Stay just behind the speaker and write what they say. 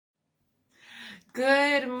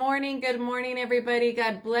Good morning, everybody.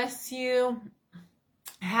 God bless you.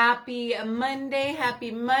 Happy Monday,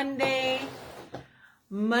 happy Monday.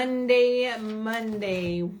 Monday.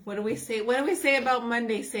 What do we say? What do we say about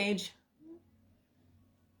Monday, Sage?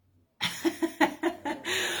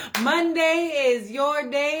 Monday is your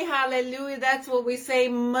day. Hallelujah. That's what we say.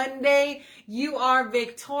 Monday, you are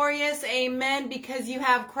victorious. Amen. Because you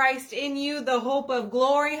have Christ in you, the hope of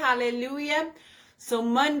glory. Hallelujah. So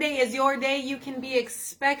Monday is your day. You can be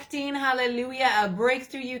expecting, hallelujah, a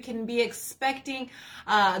breakthrough. You can be expecting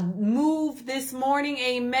a move this morning.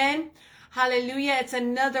 Amen. Hallelujah. It's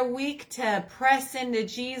another week to press into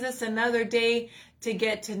Jesus, another day to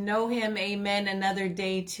get to know him. Amen. Another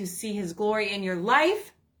day to see his glory in your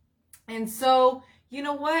life. And so, you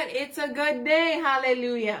know what? It's a good day.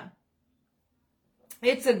 Hallelujah.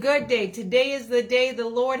 It's a good day. Today is the day the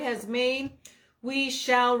Lord has made. We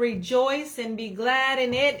shall rejoice and be glad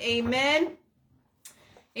in it. Amen.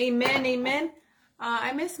 Amen. Amen.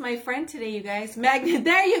 I miss my friend today, you guys.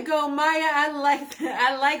 There you go, Maya.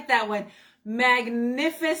 I like that one.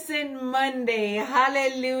 Magnificent Monday.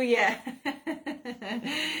 Hallelujah.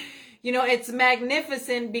 You know, it's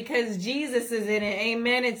magnificent because Jesus is in it.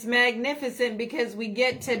 Amen. It's magnificent because we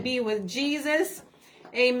get to be with Jesus.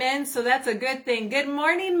 Amen. So that's a good thing. Good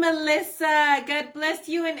morning, Melissa. God bless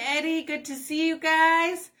you and Eddie. Good to see you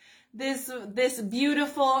guys. This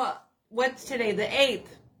beautiful, what's today? The 8th.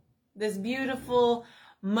 This beautiful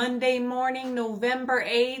Monday morning, November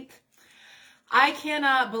 8th. I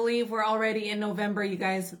cannot believe we're already in November, you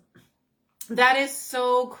guys. That is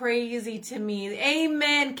so crazy to me.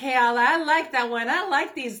 Amen, Kayla. I like that one. I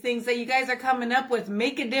like these things that you guys are coming up with.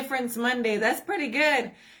 Make a Difference Monday. That's pretty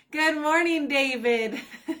good. Good morning, David.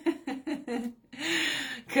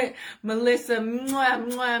 Melissa,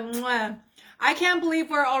 mwah, mwah, mwah. I can't believe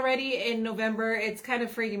we're already in November. It's kind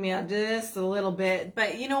of freaking me out just a little bit.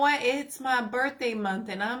 But you know what? It's my birthday month,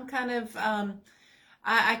 and I'm kind of,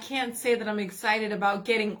 I can't say that I'm excited about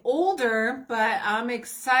getting older, but I'm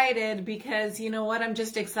excited because, you know what? I'm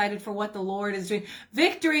just excited for what the Lord is doing.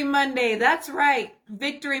 Victory Monday. That's right.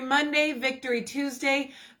 Victory Monday, Victory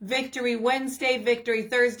Tuesday, Victory Wednesday, Victory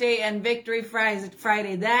Thursday, and Victory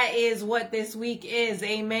Friday. That is what this week is.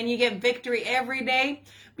 Amen. You get victory every day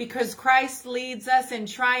because Christ leads us in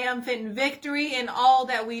triumphant victory in all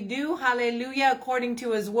that we do. Hallelujah. According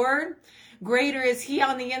to his word. Greater is he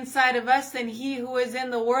on the inside of us than he who is in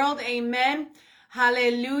the world. Amen.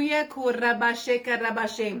 Hallelujah.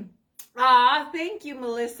 Thank you,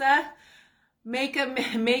 Melissa.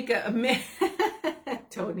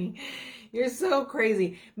 Tony, you're so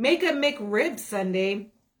crazy. Make a McRib Sunday.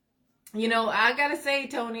 You know, I gotta say,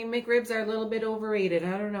 Tony, McRibs are a little bit overrated.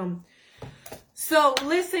 I don't know. So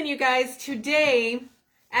listen, you guys, today,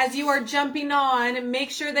 as you are jumping on, make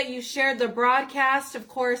sure that you share the broadcast. Of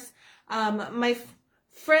course, my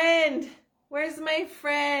friend, where's my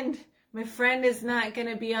friend? My friend is not going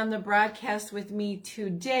to be on the broadcast with me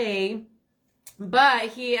today, but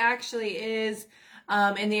he actually is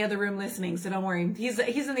in the other room listening, so don't worry. He's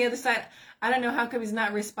on the other side. I don't know how come he's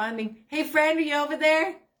not responding. Hey, friend, are you over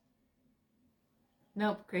there?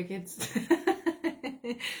 Nope, crickets.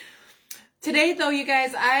 Today, though, you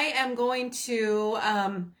guys, I am going to...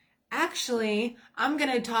 Actually, I'm going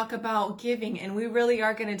to talk about giving, and we really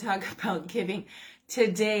are going to talk about giving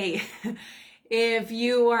today. If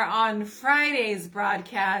you are on Friday's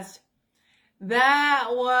broadcast, that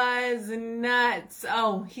was nuts.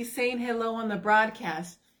 Oh, he's saying hello on the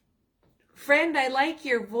broadcast. Friend, I like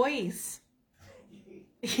your voice.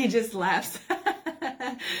 He just laughs.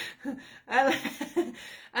 I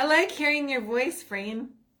like hearing your voice,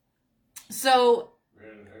 friend. So...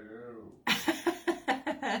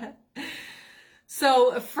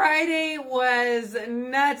 So Friday was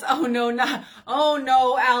nuts. Oh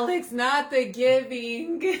no, Alex, not the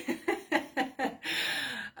giving. You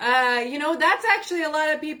know, that's actually a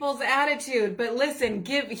lot of people's attitude. But listen,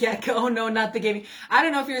 oh no, not the giving. I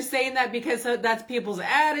don't know if you're saying that because that's people's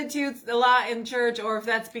attitudes a lot in church, or if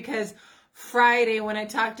that's because Friday, when I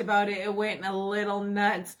talked about it, it went a little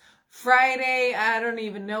nuts. Friday, I don't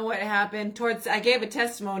even know what happened. I gave a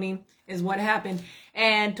testimony is what happened.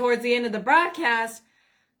 And towards the end of the broadcast,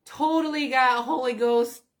 totally got Holy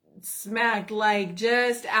Ghost smacked, like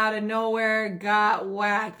just out of nowhere, got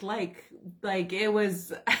whacked, like it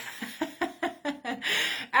was,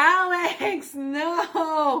 Alex,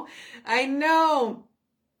 no, I know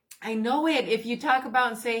it. If you talk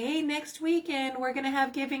about and say, hey, next weekend, we're going to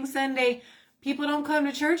have Giving Sunday, people don't come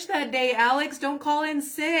to church that day. Alex, don't call in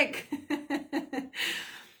sick.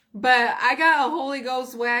 But I got a Holy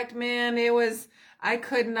Ghost whacked, man. It was, I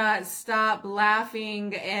could not stop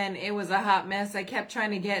laughing, and it was a hot mess. I kept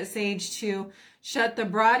trying to get Sage to shut the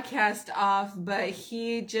broadcast off, but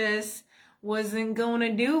he just wasn't going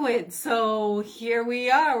to do it. So here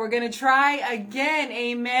we are. We're going to try again.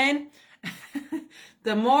 Amen.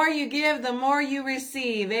 The more you give, the more you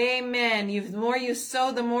receive. Amen. The more you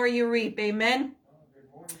sow, the more you reap. Amen.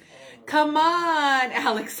 Come on,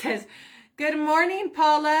 Alex says. Good morning,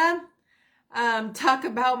 Paula. Talk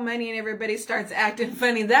about money and everybody starts acting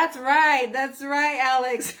funny. That's right. That's right,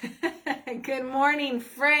 Alex. Good morning,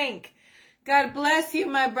 Frank. God bless you,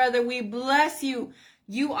 my brother. We bless you.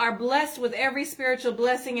 You are blessed with every spiritual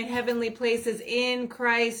blessing in heavenly places in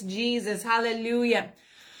Christ Jesus. Hallelujah.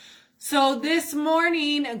 So this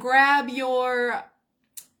morning, grab your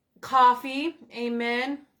coffee.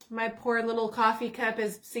 Amen. My poor little coffee cup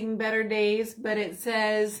is seeing better days, but it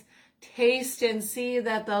says, taste and see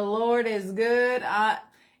that the Lord is good.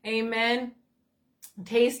 Amen.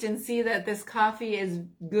 Taste and see that this coffee is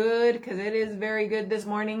good, because it is very good this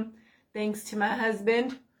morning. Thanks to my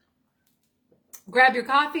husband. Grab your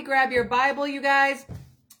coffee, grab your Bible, you guys.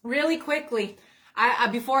 Really quickly,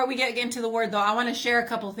 before we get into the word, though, I want to share a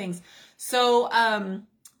couple things. So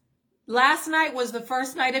last night was the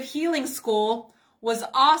first night of healing school. Was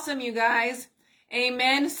awesome, you guys.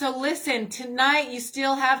 Amen. So listen, tonight, you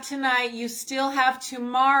still have tonight. You still have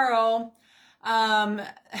tomorrow.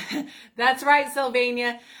 That's right,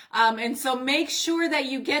 Sylvania. And so make sure that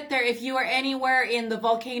you get there. If you are anywhere in the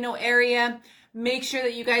Volcano area, make sure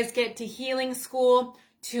that you guys get to healing school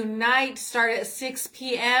tonight. Start at 6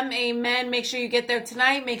 p.m. Amen. Make sure you get there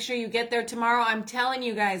tonight. Make sure you get there tomorrow. I'm telling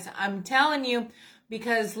you guys, I'm telling you,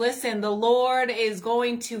 because listen, the Lord is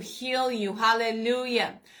going to heal you.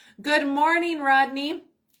 Hallelujah. Good morning, Rodney.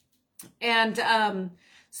 And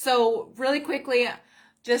so really quickly,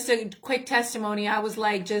 just a quick testimony. I was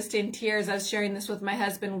like just in tears. I was sharing this with my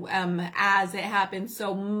husband as it happened.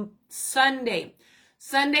 So Sunday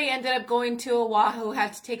ended up going to Oahu,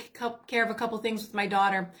 had to take care of a couple things with my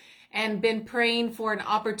daughter, and been praying for an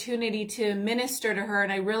opportunity to minister to her.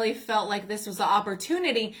 And I really felt like this was an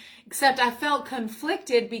opportunity, except I felt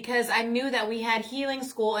conflicted because I knew that we had healing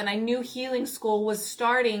school, and I knew healing school was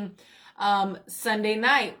starting Sunday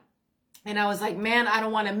night. And I was like, man, I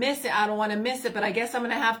don't want to miss it. I don't want to miss it, but I guess I'm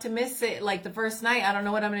going to have to miss it like the first night. I don't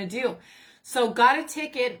know what I'm going to do. So got a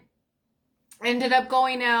ticket, ended up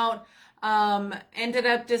going out, ended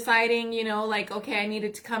up deciding, like, okay, I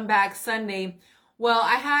needed to come back Sunday. Well,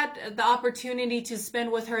 I had the opportunity to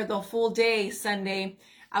spend with her the full day Sunday.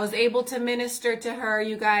 I was able to minister to her,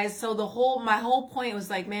 you guys. So my whole point was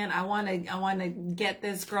like, man, I want to get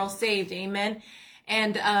this girl saved. Amen.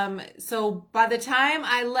 And so by the time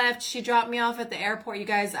I left, she dropped me off at the airport, you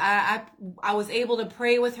guys. I was able to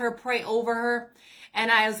pray with her, pray over her,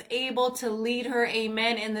 and I was able to lead her,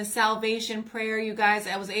 amen, in the salvation prayer, you guys.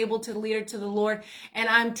 I was able to lead her to the Lord. And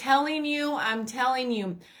I'm telling you,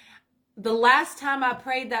 the last time I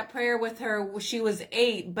prayed that prayer with her, she was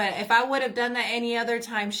 8. But if I would have done that any other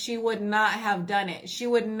time, she would not have done it. She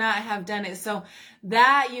would not have done it. So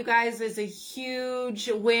that, you guys, is a huge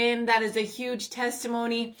win. That is a huge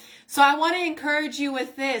testimony. So I want to encourage you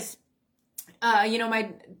with this.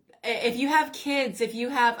 If you have kids, if you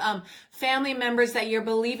have family members that you're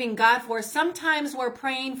believing God for, sometimes we're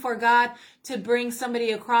praying for God to bring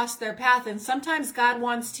somebody across their path, and sometimes God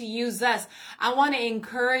wants to use us. I want to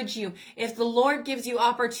encourage you, if the Lord gives you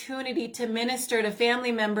opportunity to minister to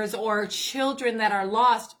family members or children that are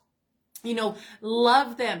lost,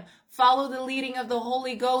 love them. Follow the leading of the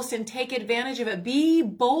Holy Ghost and take advantage of it. Be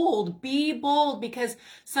bold, because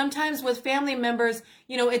sometimes with family members,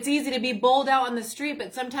 it's easy to be bold out on the street,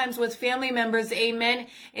 but sometimes with family members, amen,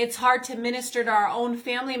 it's hard to minister to our own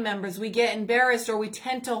family members. We get embarrassed or we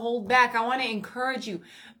tend to hold back. I want to encourage you.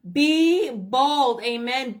 Be bold,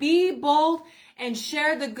 amen. Be bold and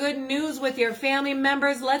share the good news with your family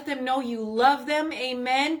members. Let them know you love them,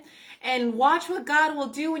 amen. And watch what God will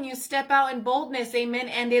do when you step out in boldness, amen,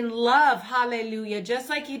 and in love, hallelujah. Just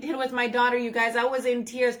like he did with my daughter, you guys. I was in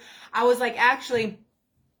tears. I was like actually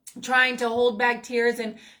trying to hold back tears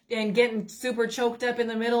and getting super choked up in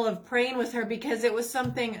the middle of praying with her, because it was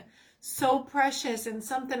something so precious and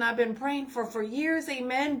something I've been praying for years,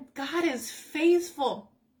 amen. God is faithful.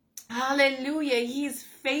 Hallelujah. He's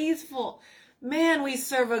faithful. Man, we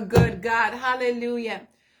serve a good God. Hallelujah.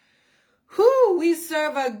 We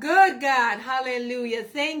serve a good God. Hallelujah.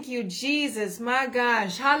 Thank you, Jesus. My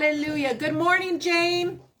gosh. Hallelujah. Good morning,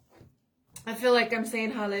 Jane. I feel like I'm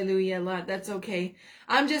saying hallelujah a lot. That's okay.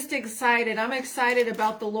 I'm just excited. I'm excited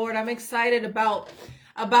about the Lord. I'm excited about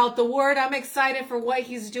the word. I'm excited for what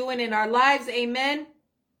he's doing in our lives. Amen.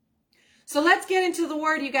 So let's get into the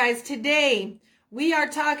word, you guys. Today, we are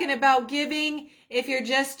talking about giving. If you're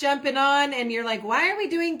just jumping on and you're like, why are we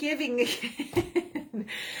doing giving again?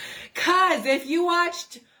 Because if you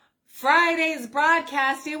watched Friday's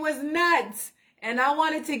broadcast, it was nuts. And I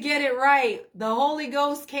wanted to get it right. The Holy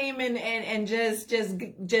Ghost came in and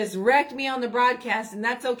just wrecked me on the broadcast. And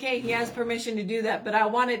that's okay. He has permission to do that. But I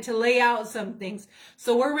wanted to lay out some things.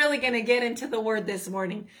 So we're really going to get into the word this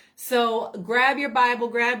morning. So grab your Bible,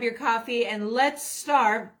 grab your coffee, and let's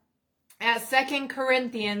start at 2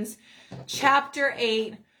 Corinthians chapter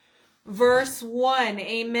 8, verse 1.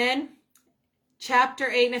 Amen. Chapter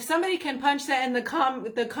 8. And if somebody can punch that in the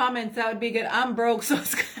comments, that would be good. I'm broke, so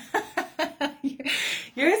it's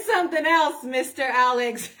You're something else, Mr.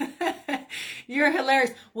 Alex. You're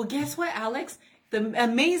hilarious. Well, guess what, Alex? The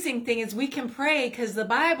amazing thing is we can pray because the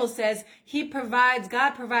Bible says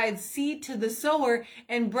God provides seed to the sower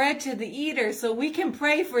and bread to the eater. So we can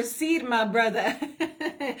pray for seed, my brother.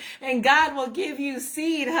 And God will give you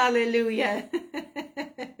seed. Hallelujah.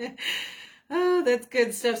 Oh, that's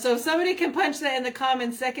good stuff. So if somebody can punch that in the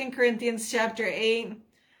comments, 2 Corinthians chapter 8.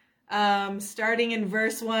 Starting in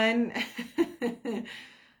verse 1.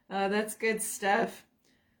 That's good stuff.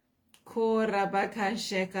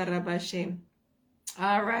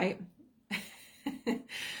 All right.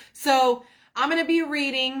 So I'm going to be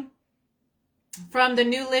reading from the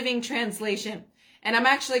New Living Translation. And I'm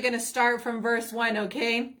actually going to start from verse 1,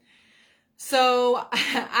 okay? So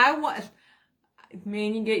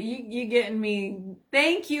man, you getting me.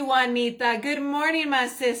 Thank you, Juanita. Good morning, my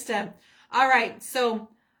sister. All right. So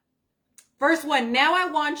verse 1, now I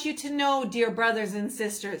want you to know, dear brothers and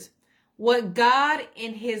sisters, what God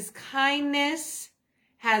in his kindness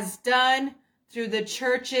has done through the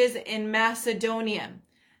churches in Macedonia.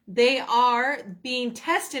 They are being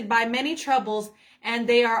tested by many troubles, and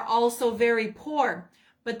they are also very poor,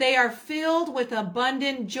 but they are filled with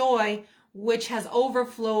abundant joy, which has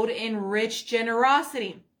overflowed in rich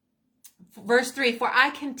generosity. Verse 3, for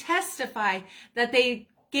I can testify that they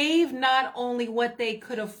gave not only what they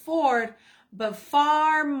could afford, but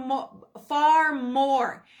far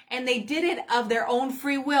more. And they did it of their own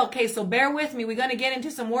free will. Okay, so bear with me. We're going to get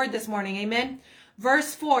into some word this morning. Amen.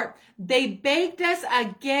 Verse 4, they begged us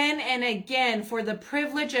again and again for the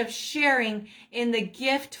privilege of sharing in the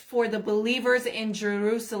gift for the believers in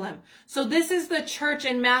Jerusalem. So this is the church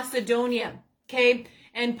in Macedonia. Okay.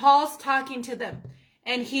 And Paul's talking to them,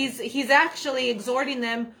 and he's actually exhorting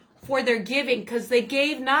them for their giving, because they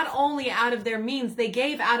gave not only out of their means, they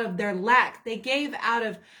gave out of their lack. They gave out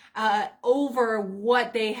of over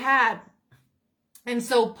what they had. And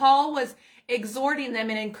so Paul was exhorting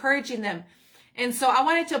them and encouraging them. And so I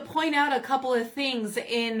wanted to point out a couple of things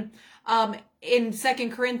in 2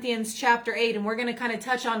 Corinthians chapter 8, and we're going to kind of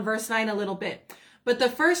touch on verse 9 a little bit. But the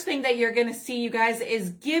first thing that you're going to see, you guys,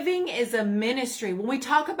 is giving is a ministry. When we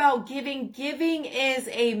talk about giving, giving is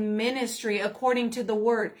a ministry according to the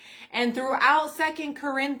word. And throughout 2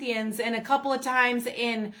 Corinthians, and a couple of times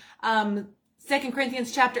in 2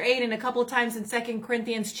 Corinthians chapter 8, and a couple of times in 2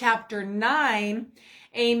 Corinthians chapter 9,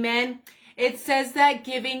 amen, it says that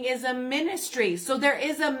giving is a ministry. So there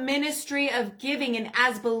is a ministry of giving. And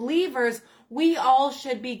as believers, we all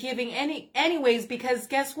should be giving anyways, because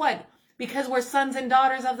guess what? Because we're sons and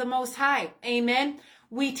daughters of the Most High. Amen.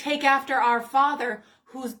 We take after our Father,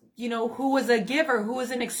 who was a giver, who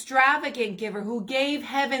was an extravagant giver, who gave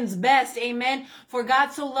heaven's best. Amen. For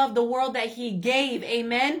God so loved the world that he gave.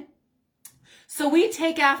 Amen. So we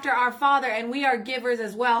take after our Father, and we are givers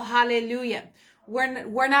as well. Hallelujah.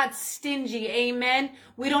 We're not stingy. Amen.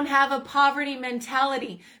 We don't have a poverty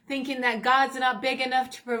mentality, thinking that God's not big enough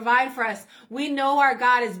to provide for us. We know our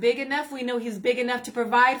God is big enough. We know he's big enough to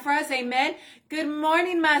provide for us. Amen. Good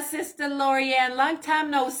morning, my sister Lorianne. Long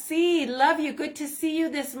time no see. Love you. Good to see you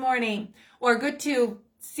this morning, or good to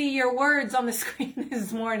see your words on the screen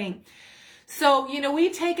this morning. So, we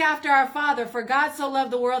take after our Father. For God so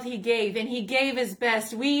loved the world he gave, and he gave his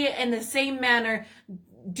best. We, in the same manner,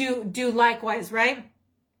 do likewise, right?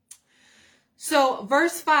 So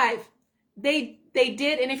verse 5, they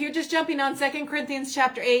did, and if you're just jumping on 2 Corinthians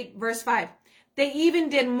chapter 8, verse 5, they even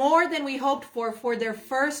did more than we hoped for their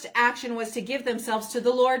first action was to give themselves to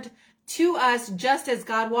the Lord, to us, just as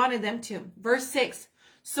God wanted them to. Verse 6,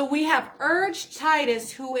 so we have urged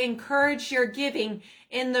Titus, who encouraged your giving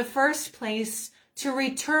in the first place, to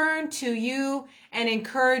return to you and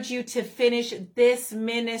encourage you to finish this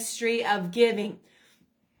ministry of giving.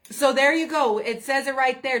 So there you go. It says it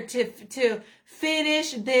right there, to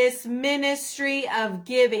finish this ministry of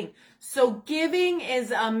giving. So giving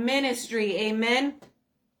is a ministry. Amen.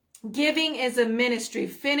 Giving is a ministry.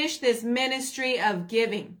 Finish this ministry of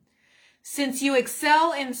giving. Since you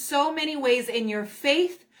excel in so many ways in your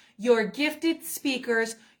faith, your gifted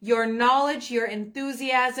speakers, your knowledge, your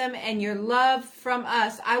enthusiasm, and your love from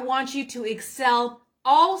us, I want you to excel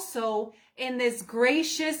also in this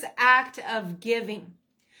gracious act of giving.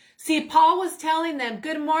 See, Paul was telling them,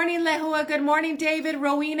 good morning, Lehua. Good morning, David,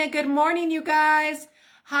 Rowena. Good morning, you guys.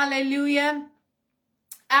 Hallelujah.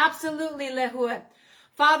 Absolutely, Lehua.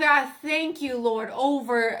 Father, I thank you, Lord,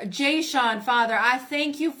 over Jason, Father. I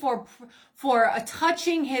thank you for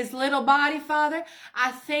touching his little body, Father.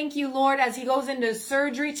 I thank you, Lord, as he goes into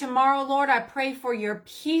surgery tomorrow, Lord. I pray for your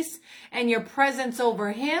peace and your presence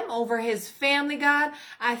over him, over his family, God.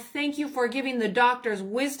 I thank you for giving the doctors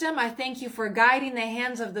wisdom. I thank you for guiding the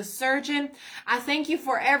hands of the surgeon. I thank you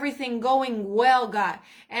for everything going well, God.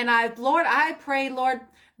 And Lord, I pray, Lord,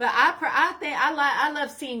 but I love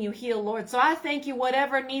seeing you heal, Lord. So I thank you,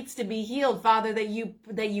 whatever needs to be healed, Father, that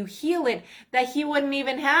you heal it, that he wouldn't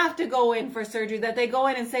even have to go in for surgery, that they go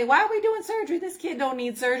in and say, why are we doing surgery? This kid don't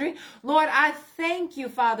need surgery. Lord, I thank you,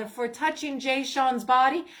 Father, for touching Jay Sean's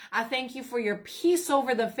body. I thank you for your peace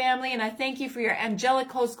over the family, and I thank you for your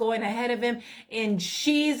angelic host going ahead of him in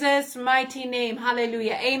Jesus' mighty name.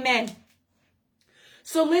 Hallelujah. Amen.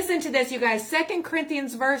 So listen to this, you guys. 2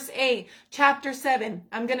 Corinthians verse 8, chapter 7.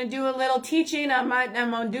 I'm going to do a little teaching. I'm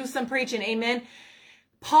going to do some preaching. Amen.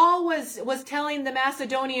 Paul was telling the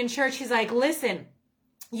Macedonian church, he's like, listen,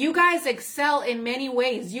 you guys excel in many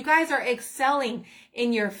ways. You guys are excelling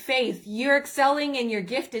in your faith. You're excelling in your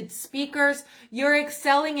gifted speakers. You're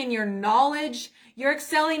excelling in your knowledge. You're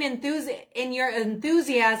excelling in your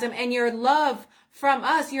enthusiasm and your love from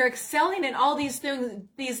us. You're excelling in all these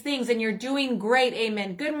things, and you're doing great.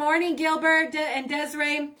 Amen. Good morning, Gilbert and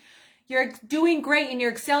Desiree. You're doing great and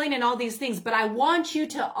you're excelling in all these things, but I want you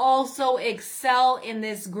to also excel in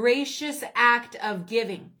this gracious act of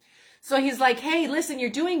giving. So he's like, hey, listen, you're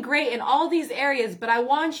doing great in all these areas, but I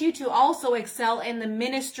want you to also excel in the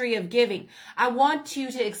ministry of giving. I want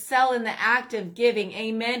you to excel in the act of giving.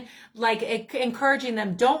 Amen. Like encouraging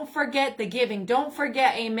them. Don't forget the giving. Don't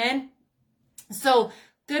forget. Amen. So,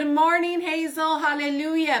 good morning, Hazel.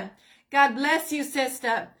 Hallelujah. God bless you,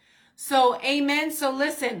 sister. So, amen. So,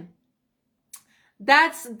 listen,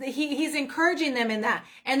 he's encouraging them in that.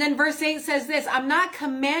 And then verse 8 says this, I'm not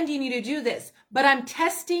commanding you to do this, but I'm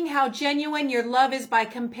testing how genuine your love is by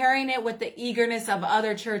comparing it with the eagerness of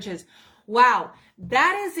other churches. Wow,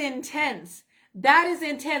 that is intense. That is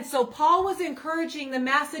intense. So Paul was encouraging the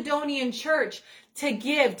Macedonian church to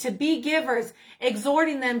give, to be givers,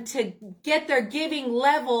 exhorting them to get their giving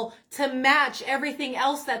level to match everything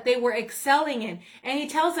else that they were excelling in. And he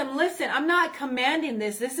tells them, listen, I'm not commanding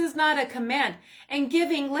this. This is not a command. And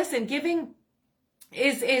giving, listen, giving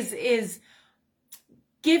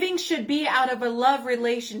giving should be out of a love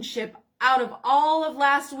relationship. Out of all of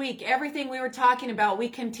last week, everything we were talking about, we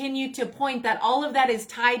continue to point that all of that is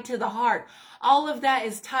tied to the heart. All of that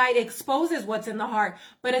is tied, exposes what's in the heart,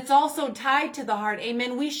 but it's also tied to the heart.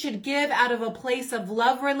 Amen. We should give out of a place of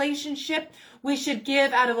love relationship. We should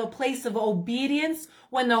give out of a place of obedience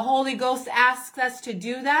when the Holy Ghost asks us to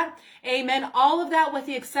do that. Amen. All of that with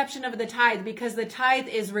the exception of the tithe, because the tithe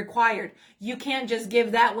is required. You can't just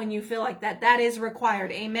give that when you feel like that. That is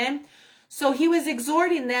required. Amen. So he was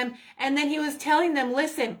exhorting them, and then he was telling them,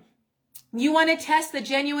 listen, you want to test the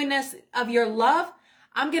genuineness of your love?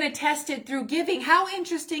 I'm going to test it through giving. How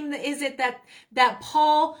interesting is it that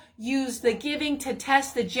Paul used the giving to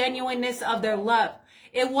test the genuineness of their love?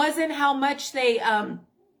 It wasn't how much they, how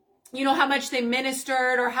much they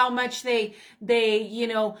ministered or how much they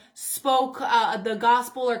spoke the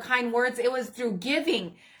gospel or kind words. It was through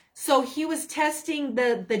giving. So he was testing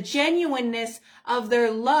the genuineness of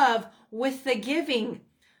their love with the giving.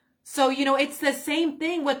 So, it's the same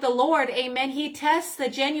thing with the Lord. Amen. He tests the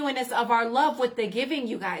genuineness of our love with the giving,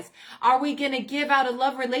 you guys. Are we going to give out a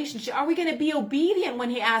love relationship? Are we going to be obedient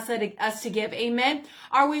when he asks us to give? Amen.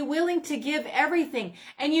 Are we willing to give everything?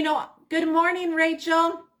 And, good morning,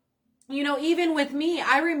 Rachel. Even with me,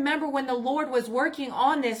 I remember when the Lord was working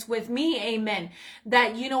on this with me. Amen.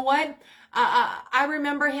 That, I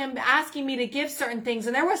remember him asking me to give certain things.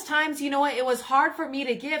 And there was times, it was hard for me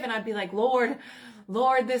to give. And I'd be like, Lord,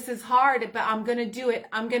 this is hard, but I'm going to do it.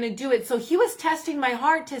 I'm going to do it. So he was testing my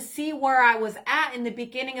heart to see where I was at in the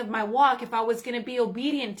beginning of my walk. If I was going to be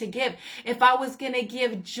obedient to give, if I was going to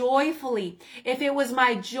give joyfully, if it was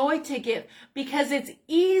my joy to give, because it's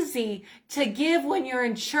easy to give when you're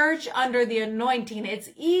in church under the anointing.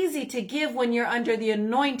 It's easy to give when you're under the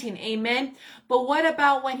anointing. Amen. But what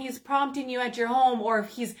about when he's prompting you at your home, or if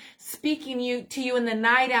he's speaking to you in the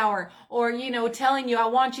night hour, or, telling you, I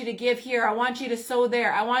want you to give here. I want you to sow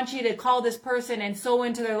there. I want you to call this person and sow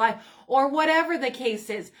into their life. or whatever the case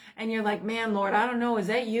is. And you're like, man, Lord, I don't know. Is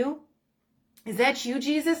that you? Is that you,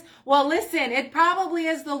 Jesus? Well, listen, it probably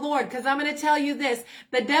is the Lord, because I'm going to tell you this.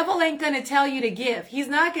 The devil ain't going to tell you to give. He's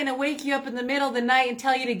not going to wake you up in the middle of the night and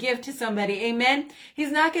tell you to give to somebody. Amen?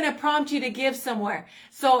 He's not going to prompt you to give somewhere.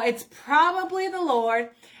 So it's probably the Lord,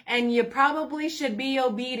 and you probably should be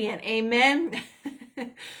obedient. Amen?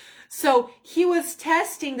 So he was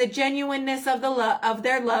testing the genuineness of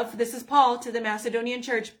their love. This is Paul to the Macedonian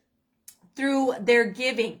church through their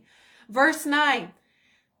giving. Verse 9.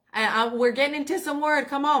 We're getting into some word.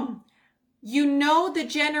 Come on. You know the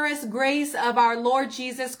generous grace of our Lord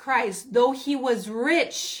Jesus Christ, though he was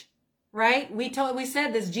rich, right? We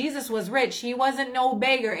said this. Jesus was rich. He wasn't no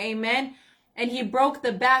beggar. Amen. And he broke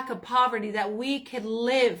the back of poverty that we could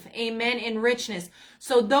live. Amen. In richness.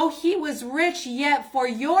 So though he was rich, yet for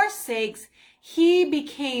your sakes, he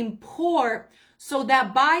became poor, so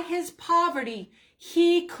that by his poverty,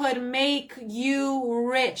 he could make you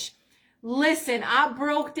rich. Listen, I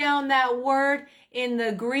broke down that word in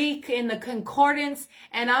the Greek, in the concordance,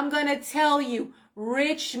 and I'm going to tell you,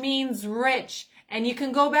 rich means rich. And you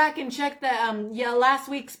can go back and check the last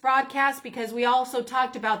week's broadcast, because we also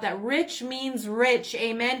talked about that. Rich means rich,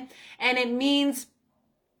 amen? And it means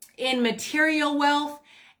in material wealth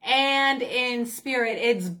and in spirit.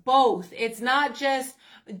 It's both. It's not just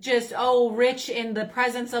rich in the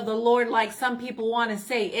presence of the Lord like some people want to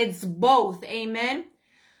say. It's both, amen?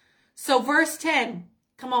 So verse 10,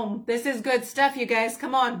 come on, this is good stuff, you guys,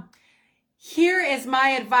 come on. Here is my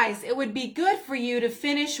advice. It would be good for you to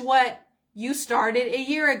finish what you started a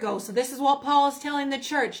year ago. So this is what Paul is telling the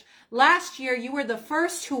church. Last year, you were the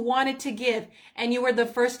first who wanted to give, and you were the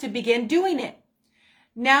first to begin doing it.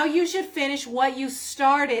 Now you should finish what you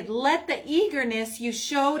started. Let the eagerness you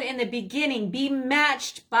showed in the beginning be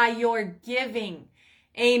matched by your giving.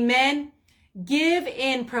 Amen. Give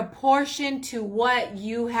in proportion to what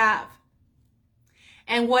you have.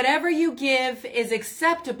 And whatever you give is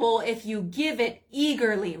acceptable if you give it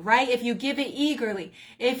eagerly, right? If you give it eagerly,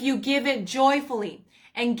 if you give it joyfully,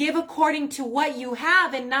 and give according to what you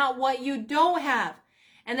have and not what you don't have.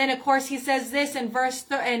 And then, of course, he says this in verse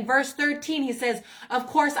 13. He says, of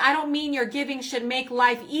course, I don't mean your giving should make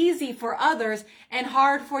life easy for others and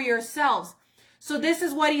hard for yourselves. So this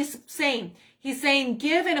is what he's saying. He's saying,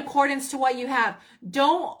 give in accordance to what you have.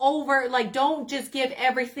 Don't just give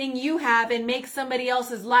everything you have and make somebody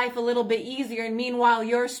else's life a little bit easier. And meanwhile,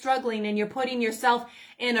 you're struggling and you're putting yourself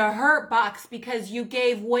in a hurt box because you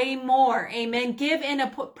gave way more. Amen. Give in a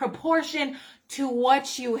proportion to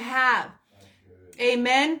what you have.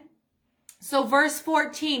 Amen. So verse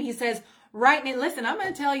 14, he says, right now, listen, I'm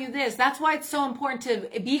going to tell you this. That's why it's so important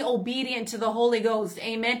to be obedient to the Holy Ghost.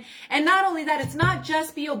 Amen. And not only that, it's not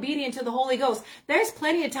just be obedient to the Holy Ghost. There's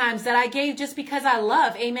plenty of times that I gave just because I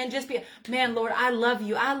love. Amen. Man, Lord, I love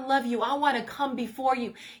you. I love you. I want to come before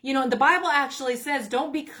you. You know, the Bible actually says,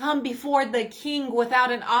 don't come before the king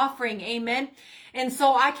without an offering. Amen. And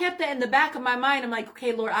so I kept that in the back of my mind. I'm like,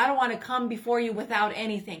 okay, Lord, I don't want to come before you without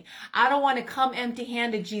anything. I don't want to come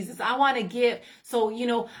empty-handed, Jesus. I want to give. So,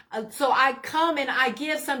 so I come and I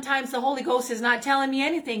give. Sometimes the Holy Ghost is not telling me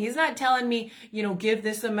anything. He's not telling me, give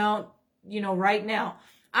this amount, right now.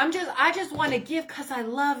 I just want to give because I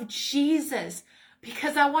love Jesus.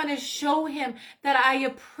 Because I want to show him that I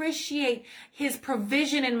appreciate his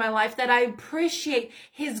provision in my life, that I appreciate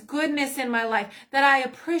his goodness in my life, that I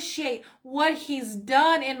appreciate what he's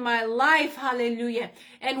done in my life, hallelujah,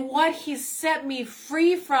 and what he's set me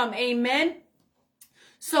free from, amen.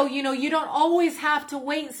 So, you don't always have to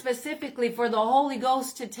wait specifically for the Holy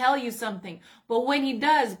Ghost to tell you something, but when he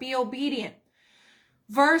does, be obedient.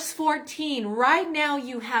 Verse 14, right now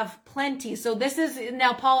you have plenty. So this is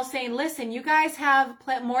now Paul is saying, listen, you guys have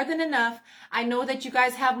more than enough. I know that you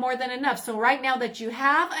guys have more than enough. So right now that you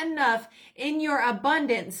have enough in your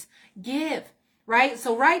abundance, give, right?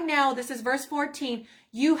 So right now, this is verse 14,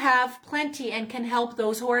 you have plenty and can help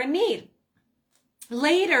those who are in need.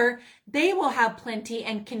 Later, they will have plenty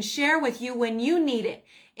and can share with you when you need it.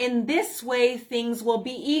 In this way, things will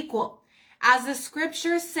be equal. As the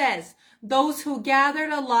scripture says, those who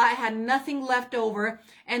gathered a lot had nothing left over,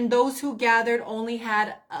 and those who gathered only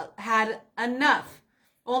had enough.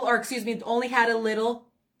 Only had a little.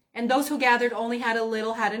 And those who gathered only had a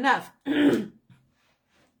little had enough.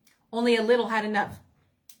 Only a little had enough.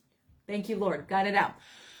 Thank you, Lord. Got it out.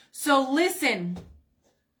 So listen.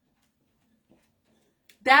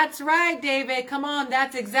 That's right, David. Come on.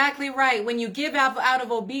 That's exactly right. When you give out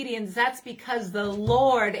of obedience, that's because the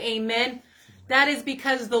Lord, amen. That is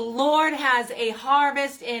because the Lord has a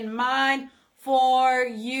harvest in mind for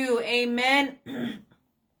you. Amen.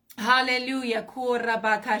 Hallelujah.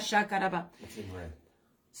 It's in red.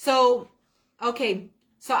 So, okay.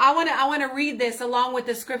 So I want to read this along with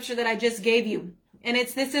the scripture that I just gave you. And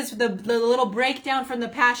this is the little breakdown from the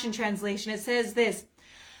Passion Translation. It says this: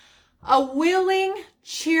 a willing,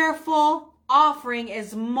 cheerful offering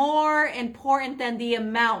is more important than the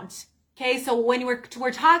amount. Okay, so when we're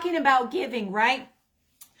talking about giving, right?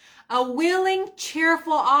 A willing,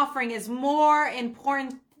 cheerful offering is more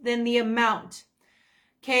important than the amount.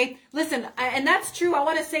 Okay, listen, and that's true. I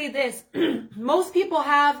want to say this. Most people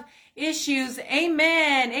have issues.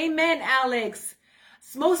 Amen. Amen, Alex.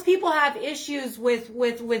 Most people have issues with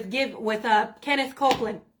Kenneth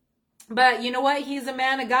Copeland. But you know what? He's a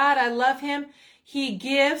man of God. I love him. He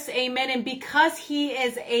gives. Amen. And because he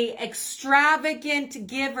is a extravagant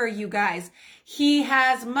giver, you guys, he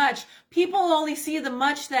has much. People only see the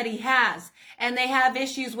much that he has, and they have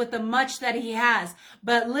issues with the much that he has.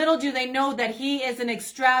 But little do they know that he is an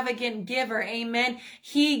extravagant giver. Amen.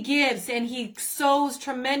 He gives and he sows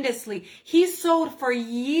tremendously. He sowed for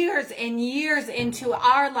years and years into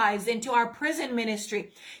our lives, into our prison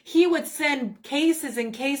ministry. He would send cases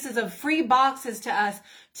and cases of free boxes to us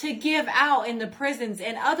to give out in the prisons,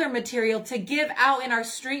 and other material to give out in our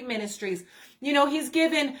street ministries. You know, he's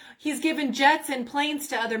given jets and planes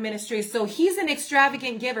to other ministries. So he's an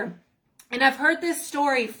extravagant giver. And I've heard this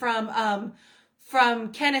story from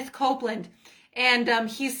Kenneth Copeland. And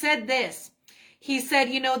he said this. He said,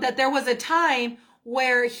 you know, that there was a time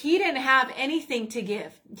where he didn't have anything to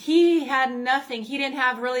give. He had nothing. He didn't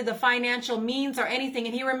have really the financial means or anything.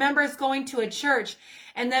 And he remembers going to a church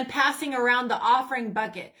and then passing around the offering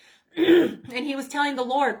bucket. And he was telling the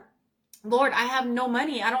Lord, I have no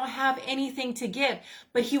money. I don't have anything to give.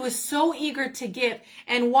 But he was so eager to give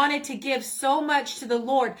and wanted to give so much to the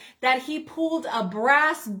Lord that he pulled a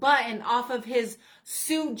brass button off of his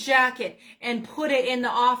suit jacket and put it in the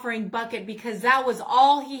offering bucket, because that was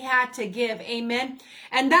all he had to give. Amen.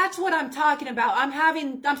 And that's what I'm talking about. I'm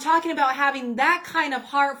talking about having that kind of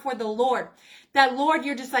heart for the Lord. That, Lord,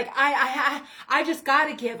 you're just like, I just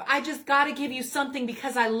gotta give. I just gotta give you something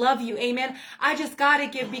because I love you. Amen. I just gotta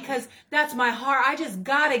give because that's my heart. I just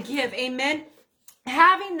gotta give. Amen.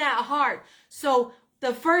 Having that heart. So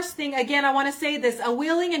the first thing, again, I want to say this: a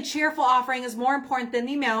willing and cheerful offering is more important than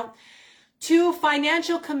the amount. 2,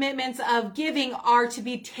 financial commitments of giving are to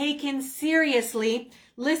be taken seriously.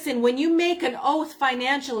 Listen, when you make an oath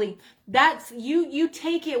financially, that's you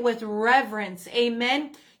take it with reverence.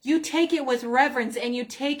 Amen. You take it with reverence and you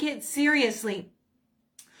take it seriously.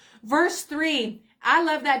 Verse 3. I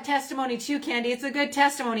love that testimony too, Candy. It's a good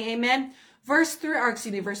testimony. Amen. Verse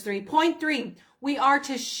 3. Point 3. We are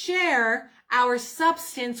to share our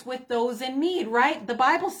substance with those in need, right? The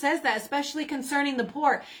Bible says that, especially concerning the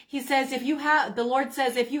poor. He says, the Lord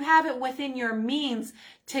says, if you have it within your means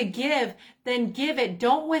to give, then give it.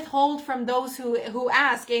 Don't withhold from those who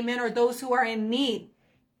ask. Amen. Or those who are in need.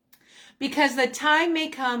 Because the time may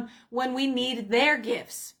come when we need their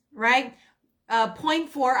gifts, right? Point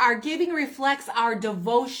 4, our giving reflects our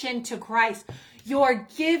devotion to Christ. Your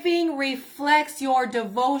giving reflects your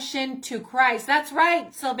devotion to Christ. That's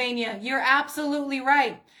right, Sylvania. You're absolutely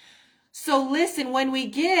right. So listen, when we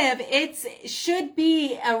give, it should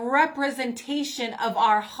be a representation of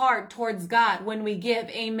our heart towards God when we give.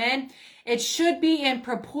 Amen. It should be in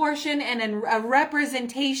proportion and in a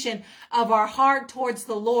representation of our heart towards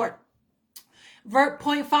the Lord.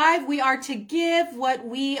 Point 5, we are to give what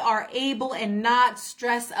we are able and not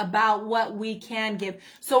stress about what we can give.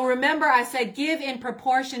 So remember, I said give in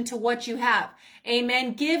proportion to what you have.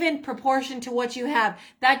 Amen. Give in proportion to what you have.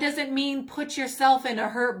 That doesn't mean put yourself in a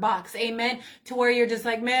hurt box. Amen. To where you're just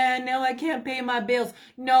like, man, no, I can't pay my bills.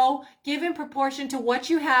 No, give in proportion to what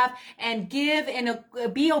you have and give and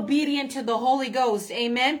be obedient to the Holy Ghost.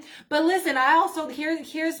 Amen. But listen, I also,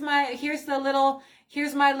 here's my little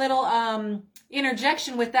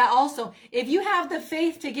interjection with that also. If you have the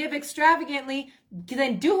faith to give extravagantly,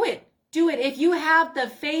 then do it. Do it. If you have the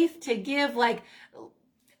faith to give like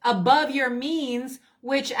above your means,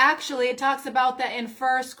 which actually it talks about that in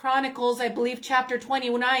 1 Chronicles, I believe chapter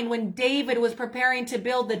 29, when David was preparing to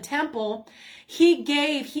build the temple, he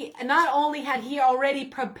not only had he already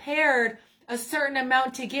prepared a certain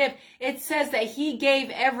amount to give, it says that he gave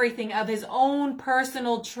everything of his own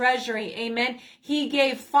personal treasury. Amen. He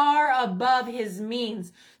gave far above his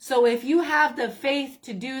means. So if you have the faith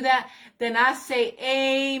to do that, then I say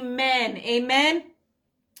amen. Amen.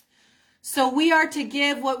 So we are to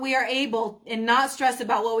give what we are able and not stress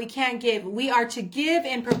about what we can't give. We are to give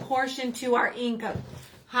in proportion to our income.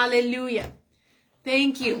 Hallelujah.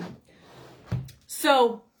 Thank you.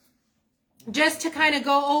 So just to kind of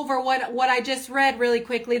go over what I just read really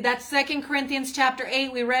quickly, that's 2 Corinthians chapter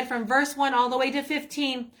 8. We read from verse 1 all the way to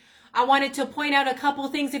 15. I wanted to point out a couple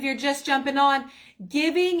things if you're just jumping on.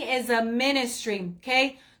 Giving is a ministry,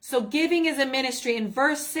 okay? So giving is a ministry. In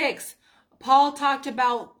verse 6, Paul talked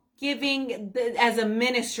about giving as a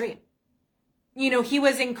ministry. You know, he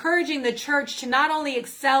was encouraging the church to not only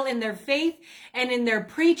excel in their faith and in their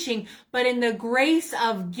preaching, but in the grace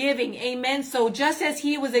of giving. Amen. So just as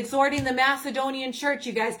he was exhorting the Macedonian church,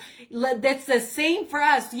 you guys, that's the same for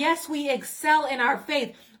us. Yes, we excel in our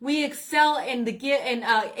faith. We excel in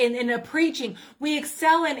the preaching. We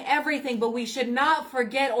excel in everything, but we should not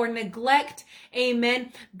forget or neglect,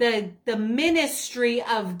 amen, the ministry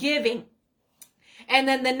of giving. And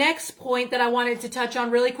then the next point that I wanted to touch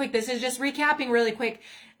on really quick, this is just recapping really quick,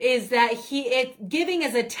 is that giving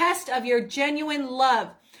is a test of your genuine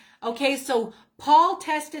love. Okay, so Paul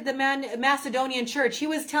tested the Macedonian church. He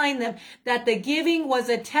was telling them that the giving was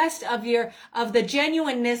a test of the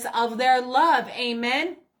genuineness of their love.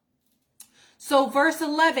 Amen. So verse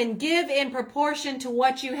 11, give in proportion to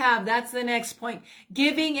what you have. That's the next point.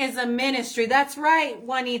 Giving is a ministry. That's right,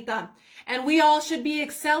 Juanita. And we all should be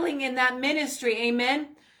excelling in that ministry. Amen.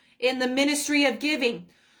 In the ministry of giving.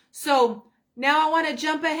 So now I want to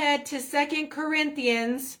jump ahead to 2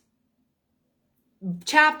 Corinthians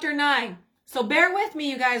chapter 9. So bear with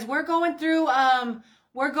me, you guys. We're going through a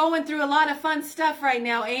lot of fun stuff right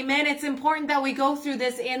now. Amen. It's important that we go through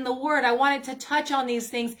this in the word. I wanted to touch on these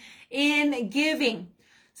things in giving.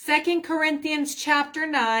 2 Corinthians chapter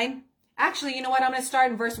 9. Actually, you know what? I'm going to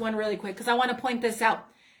start in verse 1 really quick because I want to point this out.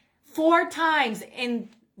 4 times in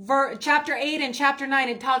chapter 8 and chapter 9,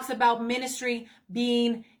 it talks about giving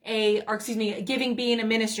being a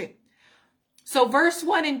ministry. So verse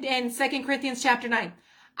 1 in 2 Corinthians chapter 9.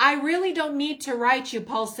 I really don't need to write you,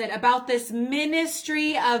 Paul said, about this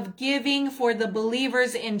ministry of giving for the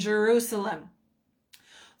believers in Jerusalem.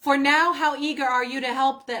 For now, how eager are you to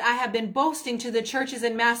help that I have been boasting to the churches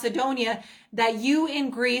in Macedonia that you in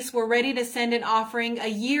Greece were ready to send an offering a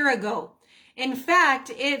year ago. In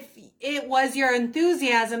fact, it was your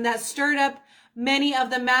enthusiasm that stirred up many of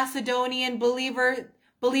the Macedonian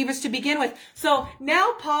believers to begin with. So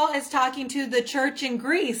now Paul is talking to the church in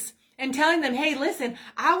Greece and telling them, hey, listen,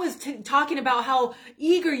 I was talking about how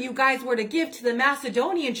eager you guys were to give to the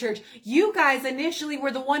Macedonian church. You guys initially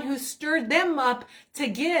were the one who stirred them up to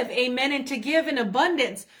give, amen, and to give in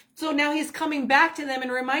abundance. So now he's coming back to them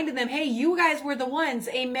and reminding them, hey, you guys were the ones,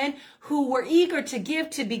 amen, who were eager to give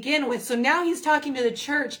to begin with. So now he's talking to the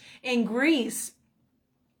church in Greece.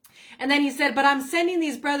 And then he said, but I'm sending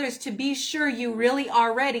these brothers to be sure you really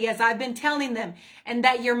are ready, as I've been telling them, and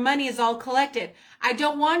that your money is all collected. I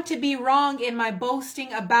don't want to be wrong in my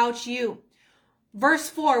boasting about you. Verse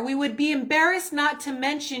 4, we would be embarrassed not to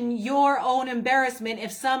mention your own embarrassment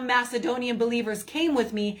if some Macedonian believers came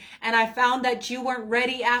with me and I found that you weren't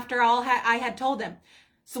ready after all I had told them.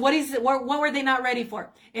 So what were they not ready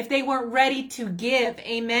for? If they weren't ready to give,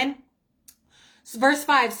 amen. So verse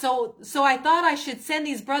 5, so I thought I should send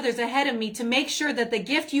these brothers ahead of me to make sure that the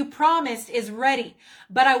gift you promised is ready.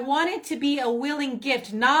 But I want it to be a willing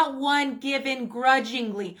gift, not one given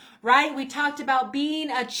grudgingly, right? We talked about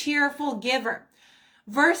being a cheerful giver.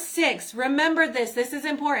 Verse 6, remember this. This is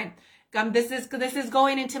important. This is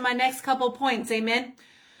going into my next couple points. Amen.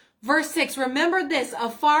 Verse 6, remember this. A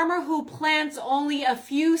farmer who plants only a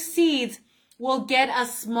few seeds will get a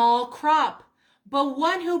small crop. But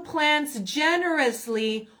one who plants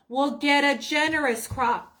generously will get a generous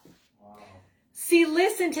crop. Wow. See,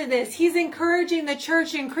 listen to this. He's encouraging the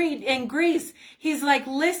church in Greece. He's like,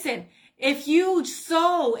 listen, if you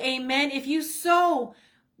sow, amen, if you sow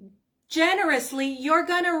generously, you're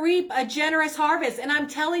going to reap a generous harvest. And I'm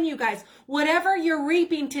telling you guys, whatever you're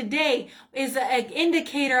reaping today is an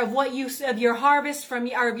indicator of what your harvest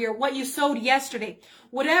what you sowed yesterday.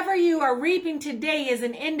 Whatever you are reaping today is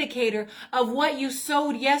an indicator of what you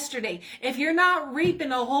sowed yesterday. If you're not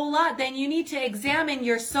reaping a whole lot, then you need to examine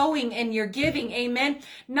your sowing and your giving. Amen.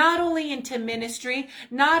 Not only into ministry,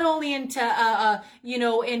 not only into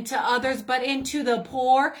others, but into the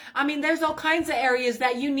poor. I mean, there's all kinds of areas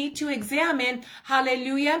that you need to examine.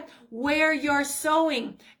 Hallelujah. Where you're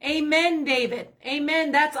sowing. Amen, David.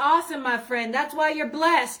 Amen. That's awesome, my friend. That's why you're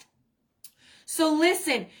blessed. So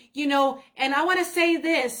listen, and I want to say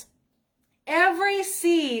this. Every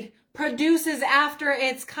seed produces after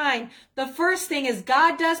its kind. The first thing is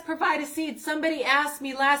God does provide a seed. Somebody asked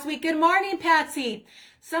me last week, good morning, Patsy.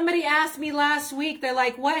 Somebody asked me last week, they're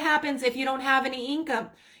like, what happens if you don't have any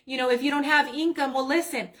income? If you don't have income, well,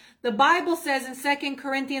 listen, The Bible says in 2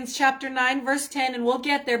 Corinthians chapter 9, verse 10, and we'll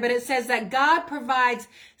get there, but it says that God provides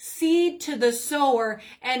seed to the sower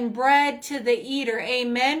and bread to the eater.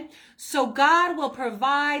 Amen. So God will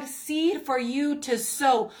provide seed for you to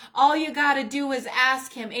sow. All you got to do is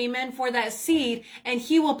ask him, amen, for that seed, and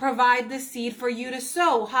he will provide the seed for you to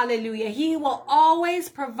sow. Hallelujah. He will always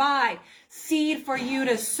provide seed for you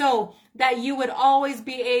to sow, that you would always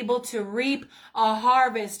be able to reap a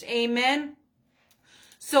harvest. Amen.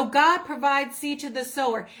 So God provides seed to the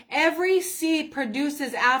sower. Every seed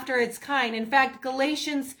produces after its kind. In fact,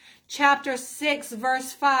 Galatians chapter 6,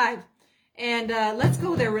 verse 5. And let's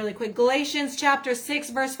go there really quick. Galatians chapter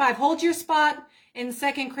 6, verse 5. Hold your spot in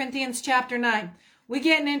 2 Corinthians chapter 9. We're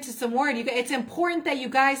getting into some word. It's important that you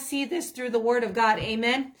guys see this through the word of God.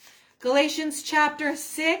 Amen. Galatians chapter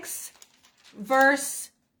 6,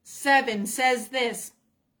 verse 7 says this.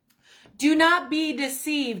 Do not be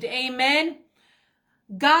deceived. Amen.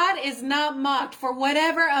 God is not mocked, for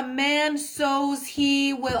whatever a man sows,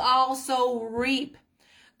 he will also reap.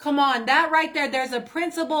 Come on, that right there, there's a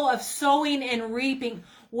principle of sowing and reaping.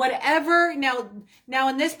 Whatever, now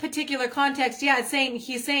in this particular context, yeah,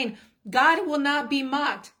 he's saying, God will not be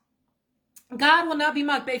mocked. God will not be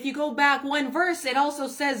mocked. But if you go back one verse, it also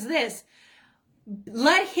says this.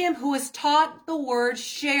 Let him who is taught the word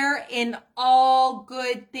share in all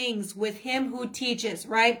good things with him who teaches,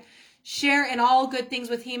 right? Share in all good things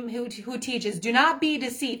with him who teaches. Do not be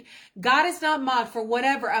deceived. God is not mocked, for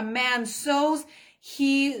whatever a man sows,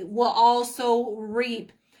 he will also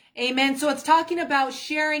reap. Amen. So it's talking about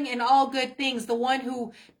sharing in all good things. The one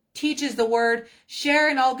who teaches the word, share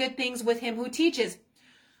in all good things with him who teaches.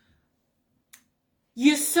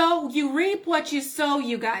 You reap what you sow,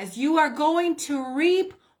 you guys. You are going to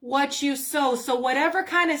reap what you sow. So whatever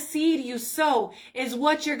kind of seed you sow is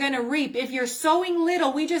what you're going to reap. If you're sowing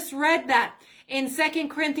little, we just read that in 2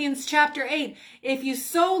 Corinthians chapter 8. If you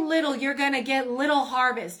sow little, you're going to get little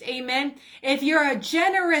harvest. Amen. If you're a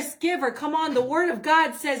generous giver, come on, the word of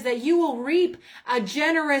God says that you will reap a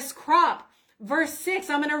generous crop. Verse 6,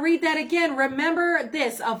 I'm going to read that again. Remember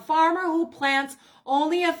this, a farmer who plants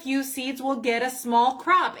only a few seeds will get a small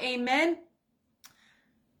crop. Amen.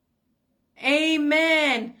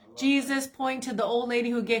 Amen. Jesus pointing to the old lady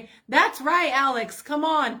who gave. That's right, Alex. Come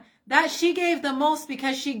on. That she gave the most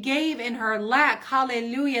because she gave in her lack.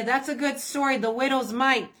 Hallelujah. That's a good story. The widow's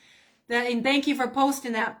mite. And thank you for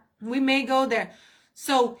posting that. We may go there.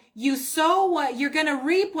 So you sow what you're going to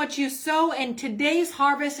reap what you sow. And today's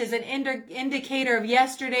harvest is an indicator of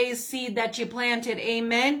yesterday's seed that you planted.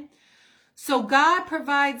 Amen. So God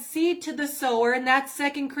provides seed to the sower. And that's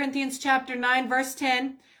 2 Corinthians chapter 9, verse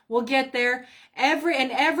 10. We'll get there.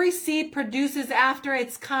 Every seed produces after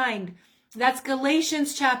its kind. That's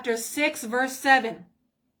Galatians chapter 6, verse 7.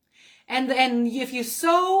 And if you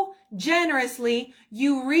sow generously,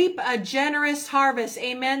 you reap a generous harvest.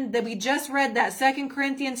 Amen. That we just read that. 2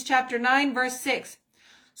 Corinthians chapter 9, verse 6.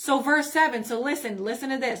 So verse 7. So listen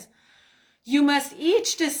to this. You must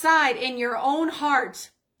each decide in your own heart.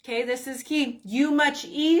 Okay, this is key. You must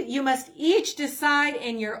each decide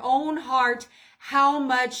in your own heart how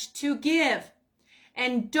much to give.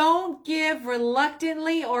 And don't give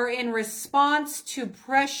reluctantly or in response to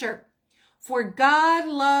pressure. For God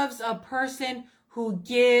loves a person who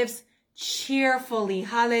gives cheerfully.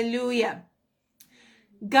 Hallelujah.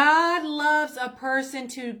 God loves a person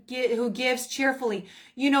who gives cheerfully.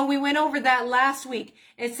 You know, we went over that last week.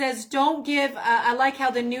 It says, don't give. I like how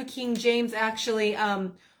the New King James actually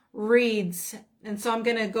reads. And so I'm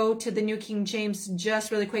going to go to the New King James just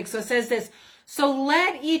really quick. So it says this. So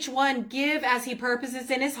let each one give as he purposes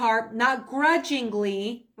in his heart, not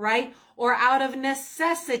grudgingly, right? Or out of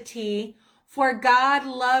necessity, for God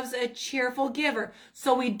loves a cheerful giver.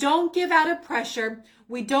 So we don't give out of pressure.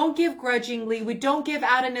 We don't give grudgingly. We don't give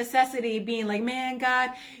out of necessity, being like, man,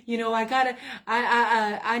 God, you know,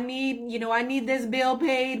 I need this bill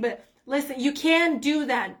paid. But listen, you can do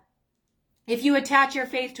that. If you attach your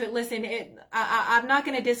faith to it, listen, I'm not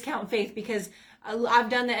going to discount faith because I've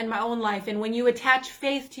done that in my own life. And when you attach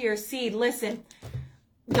faith to your seed, listen,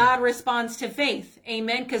 God responds to faith.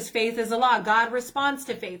 Amen. Because faith is a law. God responds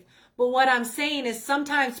to faith. But what I'm saying is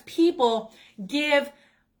sometimes people give,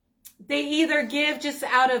 they either give just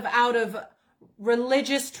out of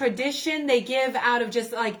religious tradition. They give out of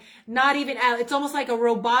just like, not even, it's almost like a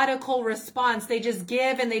robotical response. They just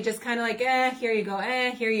give and they just kind of like, here you go.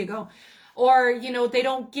 Here you go. Or, you know, they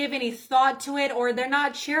don't give any thought to it, or they're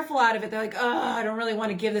not cheerful out of it. They're like, I don't really want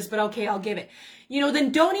to give this, but okay, I'll give it. You know,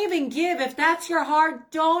 then don't even give. If that's your heart,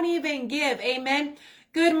 don't even give. Amen.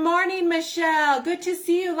 Good morning, Michelle. Good to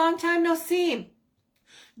see you. Long time no see.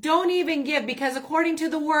 Don't even give, because according to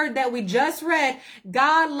the word that we just read,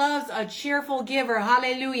 God loves a cheerful giver.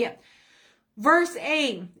 Hallelujah. Verse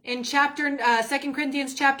 8 in 2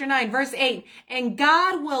 Corinthians chapter 9, verse 8. And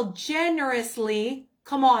God will generously,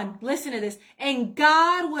 come on, listen to this. And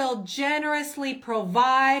God will generously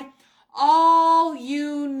provide all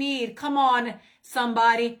you need. Come on,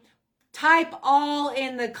 somebody. Type all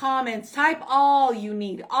in the comments. Type all you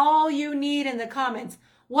need. All you need in the comments.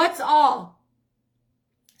 What's all?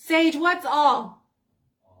 Sage, what's all?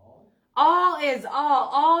 All is all.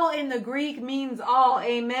 All in the Greek means all.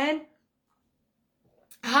 Amen.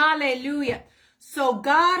 Hallelujah. So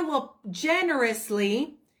God will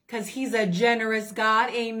generously, because he's a generous God.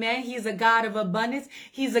 Amen. He's a God of abundance.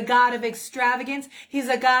 He's a God of extravagance. He's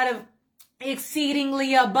a God of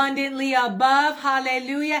exceedingly abundantly above.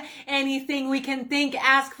 Hallelujah. Anything we can think,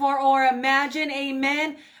 ask for, or imagine.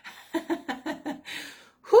 Amen.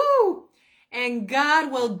 Whoo. And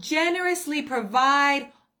God will generously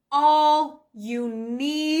provide all you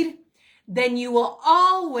need. Then you will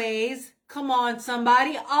always, come on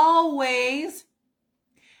somebody, always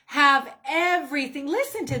have everything.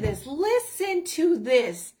 Listen to this. Listen to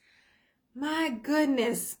this. My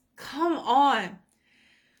goodness. Come on.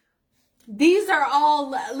 These are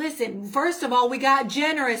all, listen, first of all, we got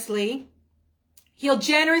generously. He'll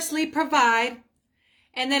generously provide.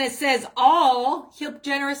 And then it says all. He'll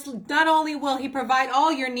generously, not only will he provide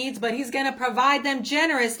all your needs, but he's going to provide them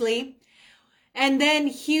generously. And then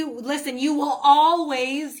listen, you will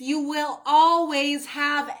always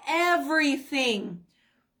have everything.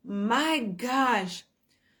 My gosh.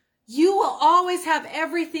 You will always have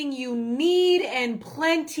everything you need and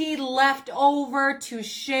plenty left over to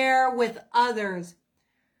share with others.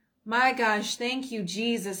 My gosh, thank you,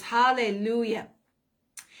 Jesus. Hallelujah.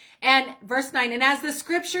 And verse 9, and as the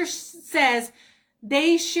scripture says,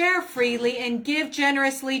 they share freely and give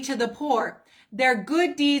generously to the poor. Their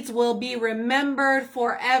good deeds will be remembered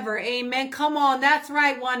forever. Amen. Come on. That's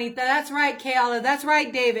right, Juanita. That's right, Kayla. That's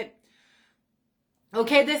right, David.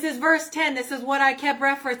 Okay, this is verse 10. This is what I kept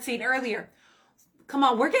referencing earlier. Come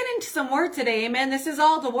on, we're getting into some word today. Amen. This is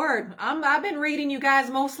all the word. I've been reading you guys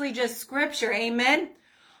mostly just scripture. Amen.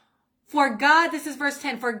 For God, this is verse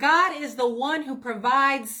 10. For God is the one who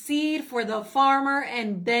provides seed for the farmer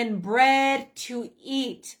and then bread to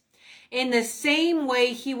eat. In the same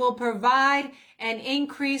way, he will provide and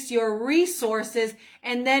increase your resources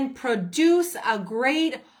and then produce a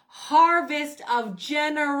great harvest of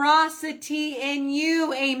generosity in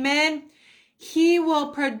you. Amen. He will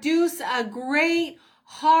produce a great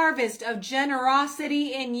harvest of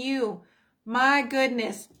generosity in you. My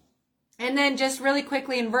goodness. And then just really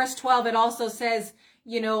quickly in verse 12, it also says,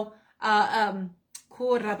 I'm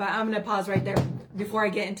going to pause right there before I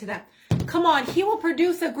get into that. Come on, he will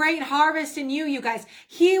produce a great harvest in you, you guys.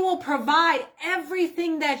 He will provide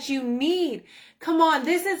everything that you need. Come on,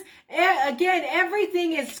 this is, again,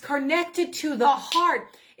 everything is connected to the heart.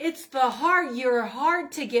 It's the heart, your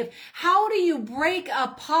heart to give. How do you break a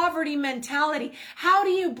poverty mentality? How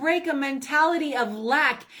do you break a mentality of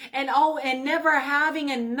lack and never having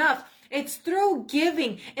enough? It's through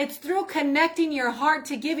giving. It's through connecting your heart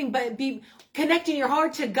to giving, but connecting your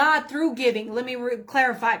heart to God through giving. Let me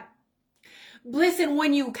clarify. Listen,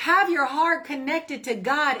 when you have your heart connected to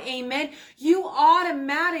God, amen, you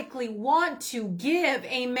automatically want to give,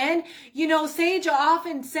 amen. Sage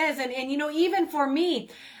often says, and even for me,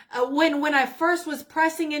 when I first was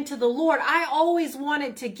pressing into the Lord, I always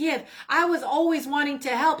wanted to give. I was always wanting to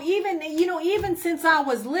help. Even since I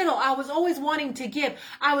was little, I was always wanting to give.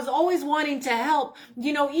 I was always wanting to help.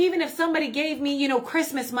 Even if somebody gave me,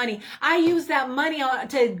 Christmas money, I used that money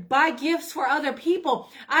to buy gifts for other people.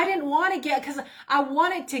 I didn't want to get, because I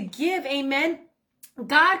wanted to give, amen.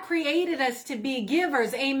 God created us to be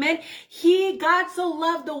givers. Amen. God so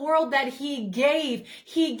loved the world that he gave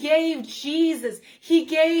Jesus. He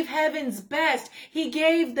gave heaven's best. He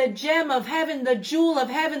gave the gem of heaven, the jewel of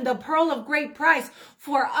heaven, the pearl of great price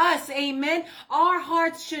for us. Amen. Our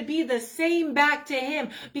hearts should be the same back to him,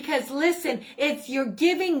 because listen, it's your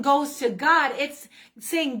giving goes to God. It's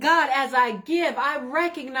saying, God, as I give, I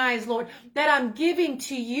recognize, Lord, that I'm giving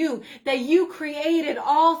to you, that you created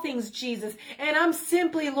all things, Jesus. And I'm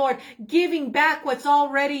simply, Lord, giving back what's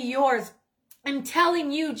already yours. I'm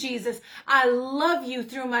telling you, Jesus, I love you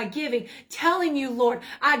through my giving. Telling you, Lord,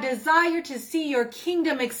 I desire to see your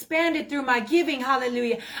kingdom expanded through my giving.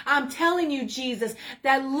 Hallelujah. I'm telling you, Jesus,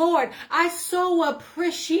 that, Lord, I so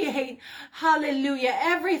appreciate, hallelujah,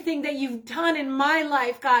 everything that you've done in my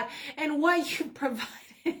life, God, and what you provided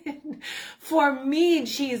for me,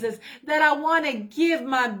 Jesus, that I want to give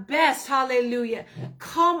my best. Hallelujah.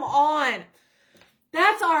 Come on.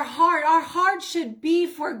 That's our heart. Our heart should be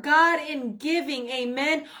for God in giving.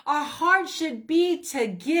 Amen. Our heart should be to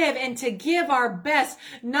give and to give our best,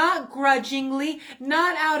 not grudgingly,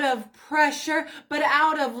 not out of pressure, but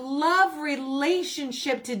out of love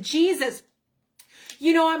relationship to Jesus.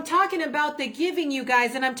 You know, I'm talking about the giving, you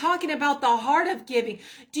guys, and I'm talking about the heart of giving.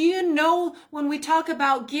 Do you know when we talk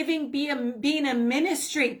about giving being a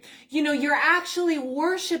ministry, you know, you're actually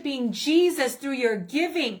worshiping Jesus through your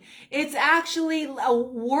giving. It's actually a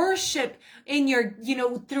worship in your, you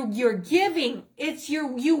know, through your giving. It's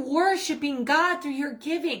you worshiping God through your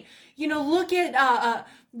giving. You know, look at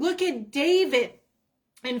David.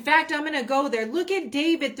 In fact, I'm going to go there. Look at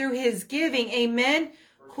David through his giving. Amen.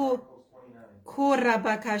 Cool.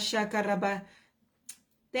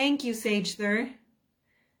 Thank you, Sage Third.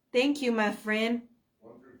 Thank you, my friend.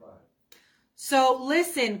 1 through 5. So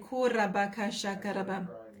listen,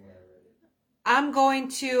 I'm going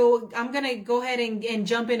to go ahead and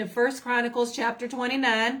jump into 1 Chronicles chapter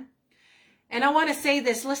 29. And I want to say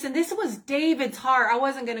this. Listen, this was David's heart. I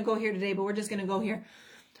wasn't going to go here today, but we're just going to go here.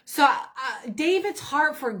 So David's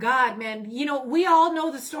heart for God, man. You know, we all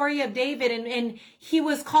know the story of David, and he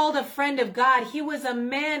was called a friend of God. He was a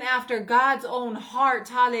man after God's own heart.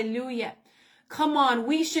 Hallelujah. Come on,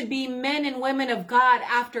 we should be men and women of God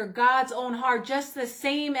after God's own heart, just the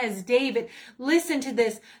same as David. Listen to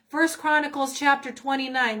this. 1 Chronicles chapter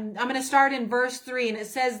 29. I'm going to start in verse 3, and it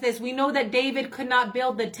says this. We know that David could not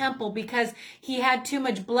build the temple because he had too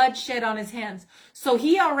much bloodshed on his hands. So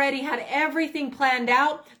he already had everything planned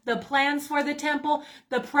out, the plans for the temple,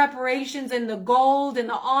 the preparations and the gold and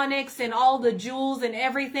the onyx and all the jewels and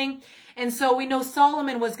everything. And so we know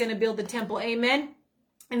Solomon was going to build the temple. Amen.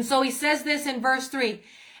 And so he says this in verse 3,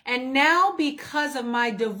 and now because of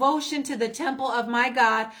my devotion to the temple of my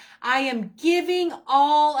God, I am giving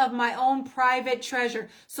all of my own private treasure.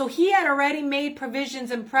 So he had already made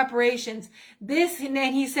provisions and preparations. This, and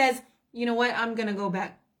then he says, you know what? I'm going to go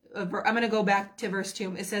back. I'm going to go back to verse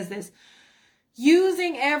 2. It says this.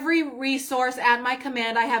 Using every resource at my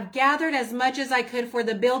command, I have gathered as much as I could for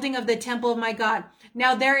the building of the temple of my God.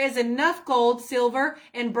 Now there is enough gold, silver,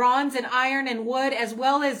 and bronze, and iron, and wood, as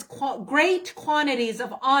well as great quantities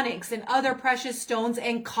of onyx and other precious stones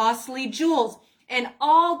and costly jewels, and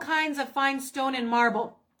all kinds of fine stone and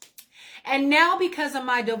marble. And now because of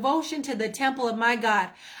my devotion to the temple of my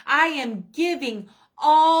God, I am giving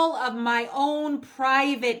all of my own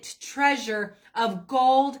private treasure of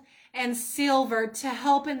gold and silver to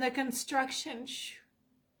help in the construction.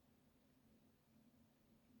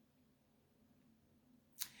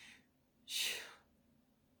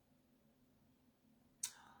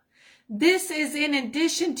 This is in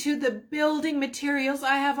addition to the building materials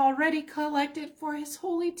I have already collected for his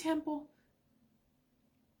holy temple.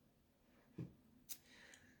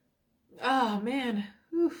 Oh man,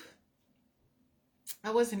 oof.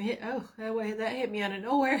 I wasn't hit. Oh, that hit me out of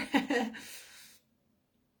nowhere.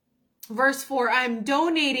 Verse 4, I'm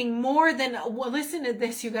donating more than, listen to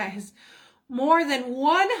this, you guys, more than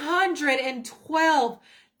 112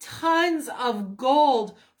 tons of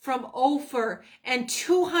gold from Ophir and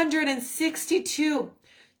 262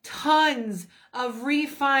 tons of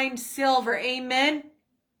refined silver. Amen.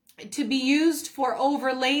 To be used for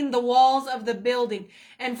overlaying the walls of the building,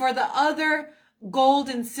 and for the other gold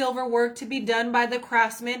and silver work to be done by the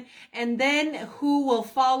craftsmen. And then who will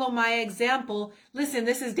follow my example? Listen,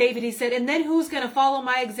 this is David. He said, and then who's going to follow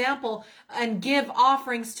my example and give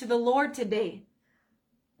offerings to the Lord today?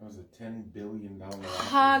 That was a $10 billion offering.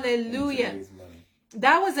 Hallelujah.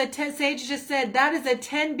 That was Sage just said, that is a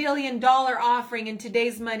 $10 billion offering in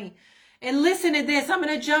today's money. And listen to this. I'm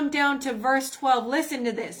going to jump down to verse 12. Listen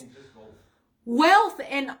to this. Wealth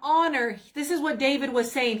and honor. This is what David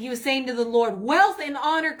was saying. He was saying to the Lord, wealth and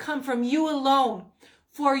honor come from you alone,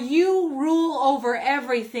 for you rule over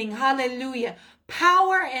everything. Hallelujah.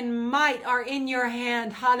 Power and might are in your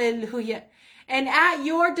hand. Hallelujah. And at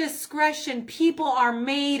your discretion, people are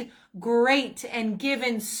made great and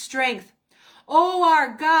given strength. Oh,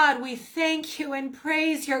 our God, we thank you and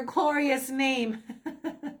praise your glorious name.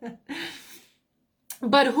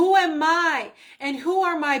 But who am I and who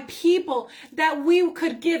are my people that we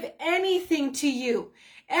could give anything to you?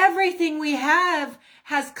 Everything we have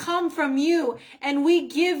has come from you, and we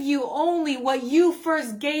give you only what you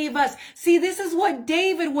first gave us. See, this is what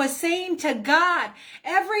David was saying to God.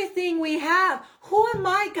 Everything we have. Who am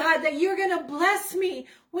I, God, that you're going to bless me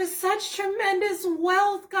with such tremendous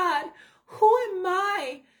wealth, God? Who am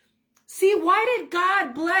I? See, why did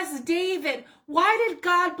God bless David? Why did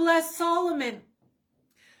God bless Solomon?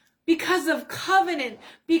 because of covenant,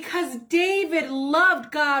 because David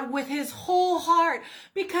loved God with his whole heart,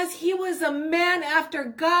 because he was a man after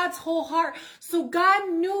God's whole heart. So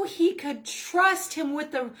God knew he could trust him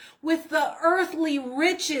with the earthly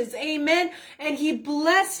riches. Amen. And he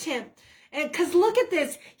blessed him. And cause look at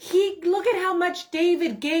this. Look at how much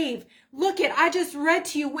David gave. I just read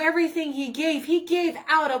to you everything he gave. He gave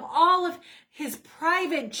out of all of his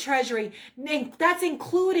private treasury. That's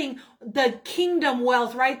including the kingdom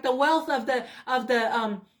wealth, right? The wealth of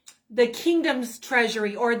the kingdom's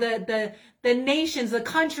treasury, or the nations, the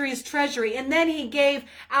country's treasury. And then he gave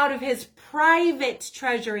out of his private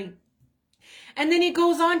treasury. And then he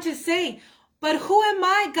goes on to say, but who am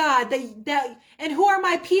I, God, and who are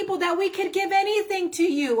my people that we could give anything to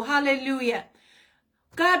you? Hallelujah.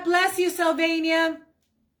 God bless you, Sylvania.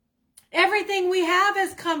 Everything we have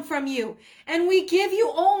has come from you, and we give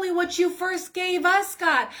you only what you first gave us,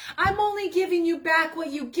 God. I'm only giving you back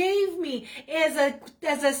what you gave me as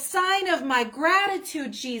a sign of my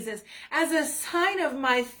gratitude, Jesus, as a sign of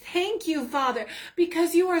my thank you, Father,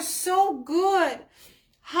 because you are so good.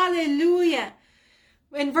 Hallelujah.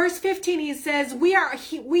 In verse 15, he says, we are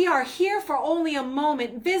here for only a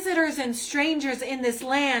moment, visitors and strangers in this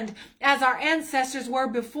land, as our ancestors were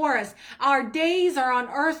before us. Our days are on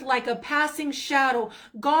earth like a passing shadow,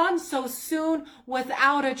 gone so soon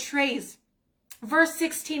without a trace. Verse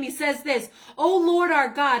 16, he says this, O Lord our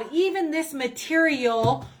God, even this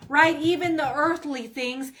material, right? Even the earthly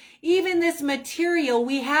things, even this material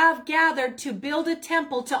we have gathered to build a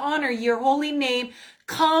temple to honor your holy name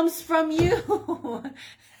comes from you.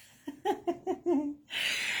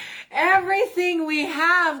 Everything we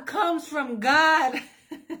have comes from God.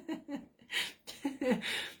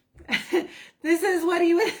 This is what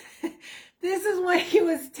he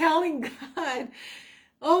was telling God.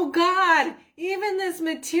 Oh God, even this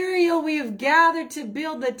material we have gathered to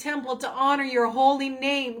build the temple to honor your holy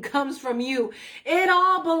name comes from you. It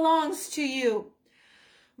all belongs to you.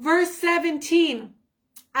 Verse 17.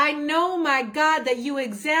 I know, my God, that you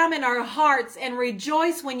examine our hearts and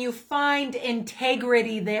rejoice when you find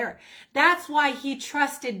integrity there. That's why he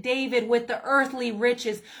trusted David with the earthly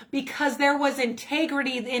riches, because there was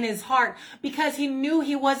integrity in his heart, because he knew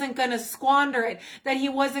he wasn't going to squander it, that he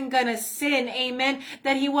wasn't going to sin, amen,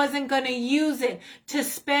 that he wasn't going to use it to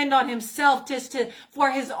spend on himself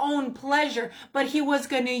for his own pleasure, but he was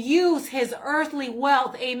going to use his earthly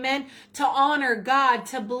wealth, amen, to honor God,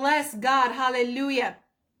 to bless God. Hallelujah.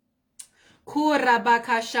 It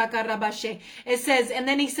says, and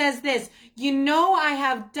then he says this, you know I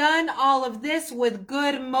have done all of this with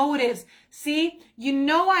good motives. See, you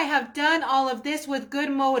know I have done all of this with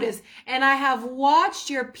good motives, and I have watched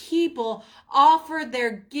your people offer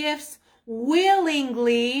their gifts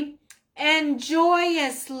willingly and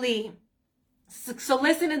joyously. So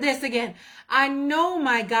listen to this again. I know,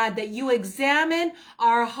 my God, that you examine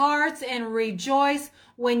our hearts and rejoice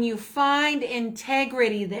when you find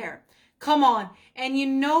integrity there. Come on. And you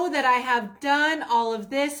know that I have done all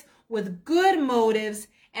of this with good motives,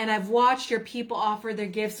 and I've watched your people offer their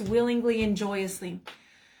gifts willingly and joyously.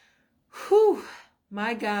 Whew,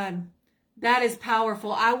 my God, that is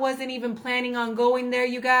powerful. I wasn't even planning on going there,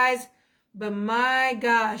 you guys, but my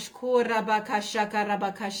gosh,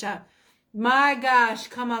 my gosh,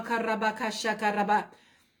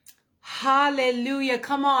 hallelujah.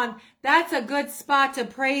 Come on. That's a good spot to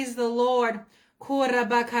praise the Lord.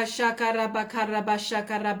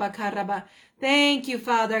 Thank you,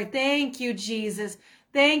 Father. Thank you, Jesus.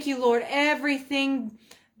 Thank you, Lord. Everything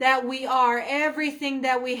that we are, everything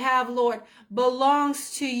that we have, Lord,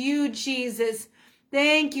 belongs to you, Jesus.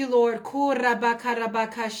 Thank you, Lord. Thank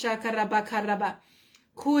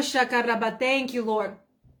you, Lord.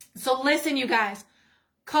 So listen, you guys,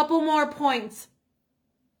 couple more points.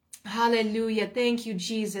 Hallelujah. Thank you,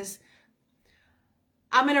 Jesus.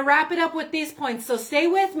 I'm going to wrap it up with these points. So stay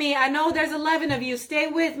with me. I know there's 11 of you. Stay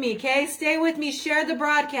with me, okay? Stay with me. Share the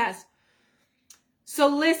broadcast. So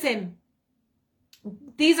listen.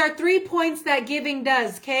 These are 3 points that giving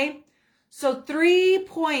does, okay? So 3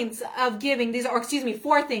 points of giving. 4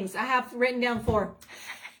 things. I have written down 4.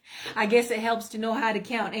 I guess it helps to know how to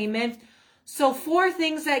count. Amen. So 4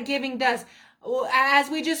 things that giving does. As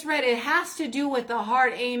we just read, it has to do with the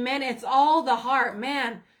heart. Amen. It's all the heart,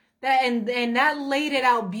 man. That and that laid it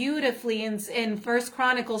out beautifully in 1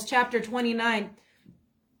 Chronicles chapter 29.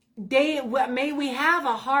 May we have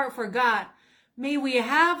a heart for God. May we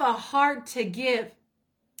have a heart to give.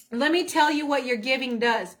 Let me tell you what your giving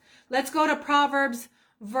does. Let's go to Proverbs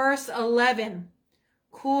verse 11.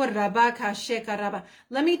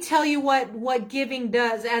 Let me tell you what giving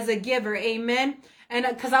does as a giver. Amen. And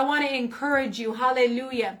because I want to encourage you.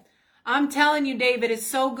 Hallelujah. I'm telling you, David, it's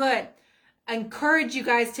so good. I encourage you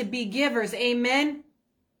guys to be givers. Amen.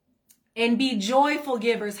 And be joyful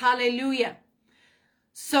givers. Hallelujah.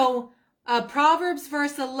 So, Proverbs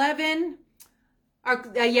verse 11,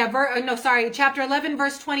 chapter 11,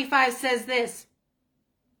 verse 25 says this.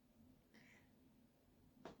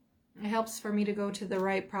 It helps for me to go to the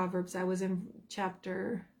right Proverbs. I was in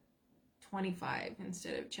chapter 25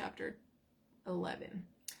 instead of chapter 11.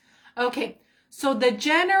 Okay, so the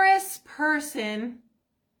generous person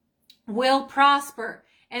will prosper,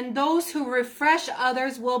 and those who refresh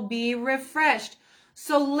others will be refreshed.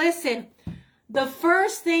 So listen, the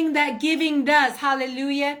first thing that giving does,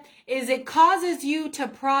 hallelujah, is it causes you to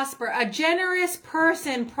prosper. A generous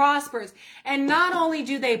person prospers. And not only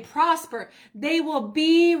do they prosper, they will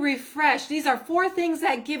be refreshed. These are 4 things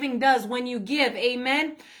that giving does when you give.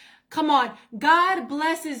 Amen. Come on. God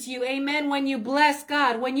blesses you. Amen. When you bless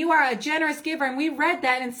God, when you are a generous giver. And we read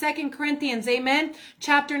that in 2 Corinthians. Amen.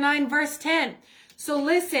 Chapter 9, verse 10. So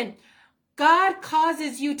listen. God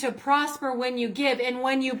causes you to prosper when you give, and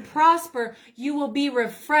when you prosper, you will be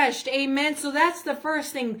refreshed. Amen. So that's the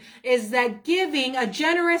first thing, is that giving, a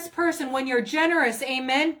generous person, when you're generous,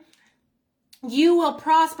 amen, you will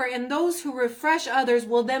prosper, and those who refresh others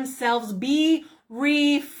will themselves be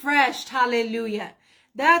refreshed. Hallelujah.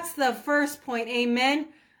 That's the first point. Amen.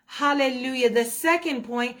 Hallelujah. The second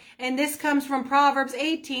point, and this comes from Proverbs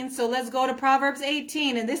 18. So let's go to Proverbs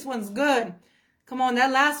 18, and this one's good. Come on,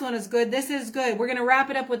 that last one is good. This is good. We're going to wrap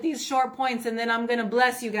it up with these short points, and then I'm going to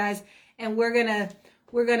bless you guys, and we're going to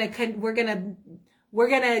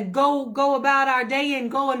go about our day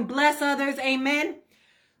and go and bless others. Amen.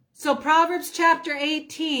 So Proverbs chapter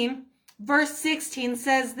 18, verse 16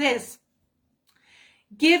 says this.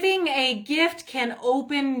 Giving a gift can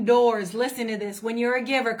open doors. Listen to this. When you're a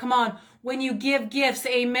giver, come on. When you give gifts,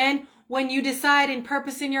 amen. When you decide and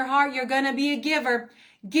purpose in your heart, you're going to be a giver.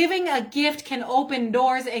 Giving a gift can open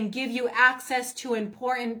doors and give you access to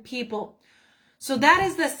important people. So that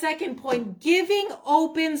is the second point. Giving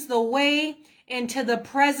opens the way into the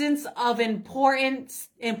presence of important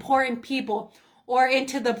people, or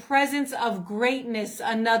into the presence of greatness,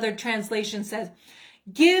 another translation says.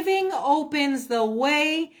 Giving opens the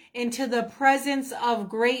way into the presence of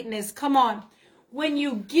greatness. Come on. When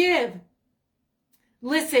you give,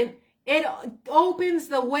 listen, it opens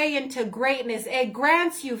the way into greatness. It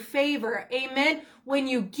grants you favor. Amen. When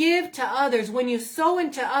you give to others, when you sow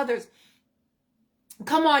into others,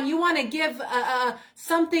 come on, you want to give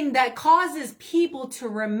something that causes people to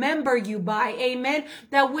remember you by. Amen.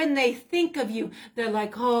 That when they think of you, they're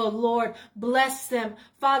like, oh, Lord, bless them.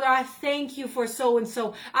 Father, I thank you for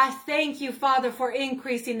so-and-so. I thank you, Father, for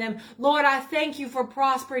increasing them. Lord, I thank you for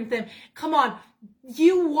prospering them. Come on.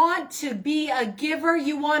 You want to be a giver.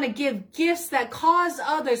 You want to give gifts that cause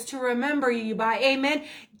others to remember you by. Amen.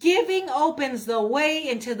 Giving opens the way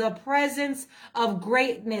into the presence of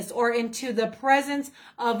greatness, or into the presence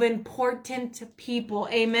of important people.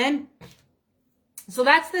 Amen. So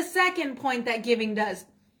that's the second point that giving does.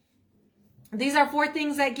 These are 4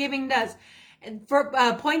 things that giving does. For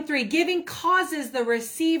point 3, giving causes the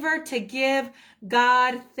receiver to give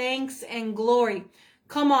God thanks and glory.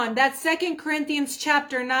 Come on, that's 2 Corinthians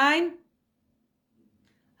chapter 9.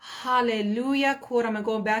 Hallelujah. Quote, I'm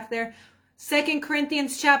going back there. 2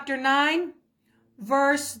 Corinthians chapter 9,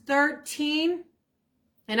 verse 13.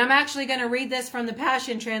 And I'm actually going to read this from the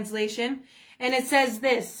Passion Translation. And it says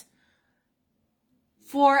this.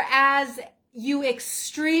 For as your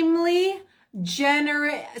extremely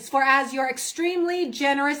generous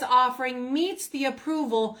offering meets the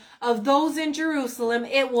approval of those in Jerusalem,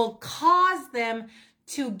 it will cause them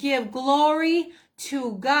to give glory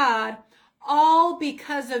to God, all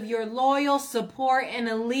because of your loyal support and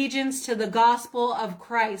allegiance to the gospel of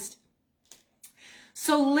Christ.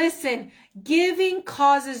 So listen, giving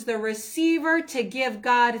causes the receiver to give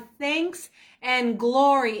God thanks and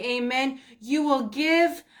glory. Amen. You will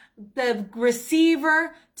give the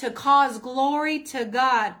receiver to cause glory to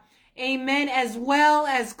God. Amen. As well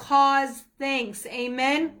as cause thanks.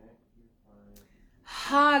 Amen.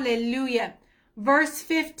 Hallelujah. Verse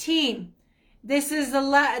 15. This is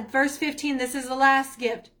the verse 15. This is the last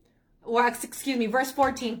gift. Or excuse me, verse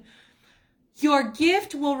 14. Your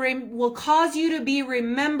gift will cause you to be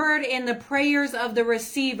remembered in the prayers of the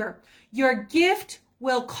receiver. Your gift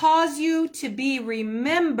will cause you to be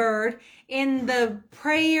remembered in the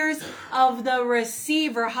prayers of the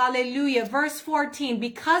receiver. Hallelujah. Verse 14.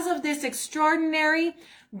 Because of this extraordinary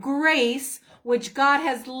grace which God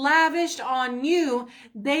has lavished on you,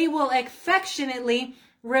 they will affectionately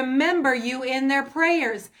remember you in their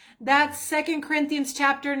prayers. That's 2 Corinthians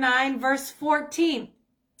chapter 9, verse 14.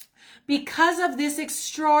 because of this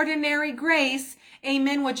extraordinary grace,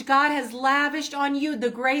 amen, which God has lavished on you, the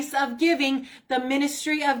grace of giving, the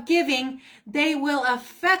ministry of giving, they will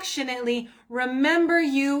affectionately remember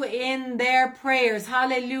you in their prayers.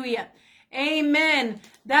 Hallelujah. Amen.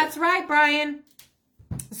 That's right, Brian.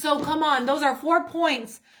 So come on. Those are 4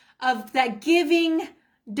 points of that giving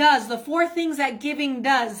does. The 4 things that giving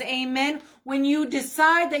does. Amen. When you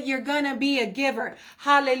decide that you're going to be a giver.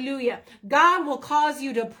 Hallelujah. God will cause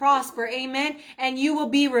you to prosper. Amen. And you will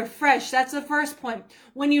be refreshed. That's the first point.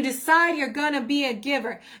 When you decide you're going to be a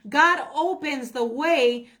giver, God opens the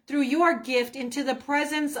way through your gift into the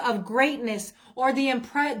presence of greatness or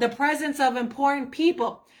the presence of important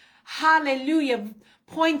people. Hallelujah.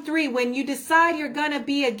 Point 3, when you decide you're going to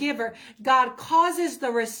be a giver, God causes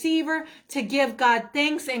the receiver to give God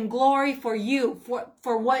thanks and glory for you,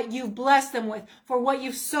 for what you've blessed them with, for what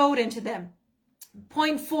you've sowed into them.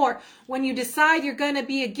 Point 4, when you decide you're going to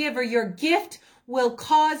be a giver, your gift will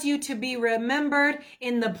cause you to be remembered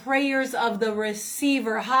in the prayers of the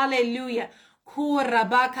receiver. Hallelujah.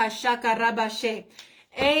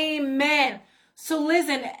 Amen. So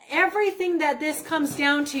listen, everything that this comes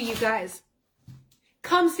down to, you guys,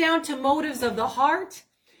 comes down to motives of the heart.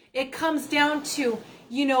 It comes down to,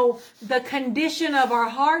 the condition of our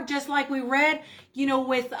heart, just like we read,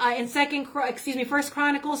 with in First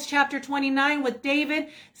Chronicles chapter 29 with David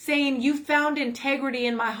saying, you found integrity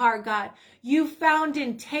in my heart, God. You found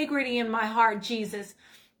integrity in my heart, Jesus.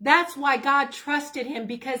 That's why God trusted him,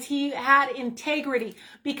 because he had integrity,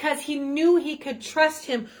 because he knew he could trust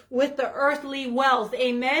him with the earthly wealth.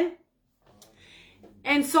 Amen.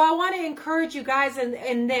 And so I want to encourage you guys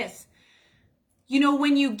in this.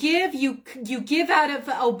 When you give, you give out of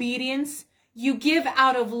obedience. You give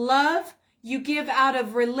out of love. You give out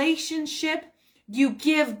of relationship. You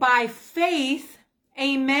give by faith.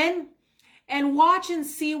 Amen. And watch and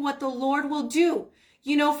see what the Lord will do.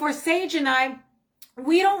 For Sage and I,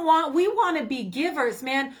 we want to be givers,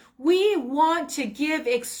 man. We want to give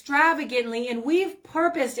extravagantly, and we've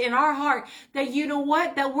purposed in our heart that,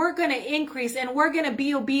 that we're going to increase and we're going to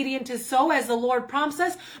be obedient to sow as the Lord prompts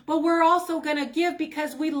us, but we're also going to give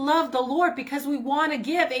because we love the Lord, because we want to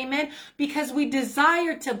give, amen, because we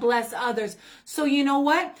desire to bless others. So you know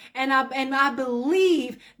what? And I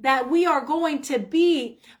believe that we are going to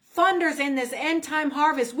be funders in this end time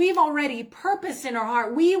harvest. We've already purposed in our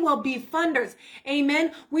heart. We will be funders.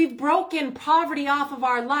 Amen. We've broken poverty off of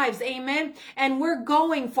our lives. Amen. And we're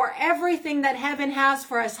going for everything that heaven has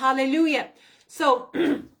for us. Hallelujah. So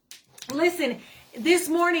listen, this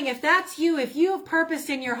morning, if that's you, if you have purposed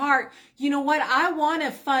in your heart, you know what? I want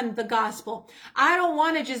to fund the gospel. I don't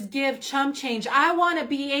want to just give chump change. I want to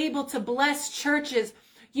be able to bless churches,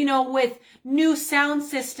 with new sound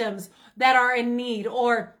systems that are in need,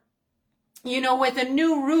 or with a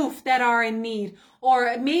new roof that are in need,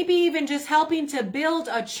 or maybe even just helping to build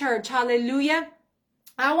a church. Hallelujah.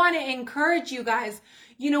 I want to encourage you guys,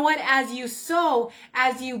 as you sow,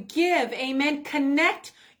 as you give, amen,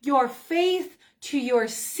 connect your faith to your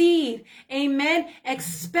seed. Amen.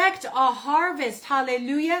 Expect a harvest.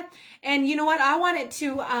 Hallelujah. And you know what? I wanted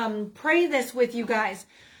to pray this with you guys.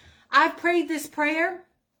 I've prayed this prayer,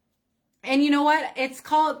 and you know what? It's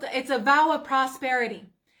a vow of prosperity.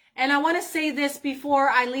 And I want to say this before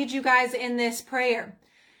I lead you guys in this prayer,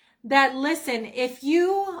 that listen, if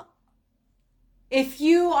you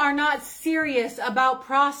are not serious about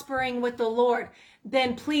prospering with the Lord,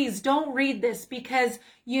 then please don't read this, because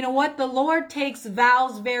you know what? The Lord takes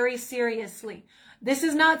vows very seriously. This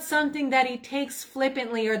is not something that he takes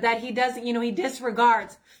flippantly, or that he doesn't, he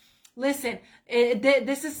disregards. Listen,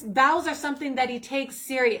 vows are something that he takes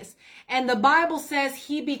serious. And the Bible says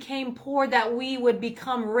he became poor that we would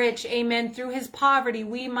become rich. Amen. Through his poverty,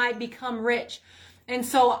 we might become rich. And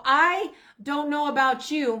so I don't know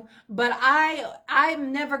about you, but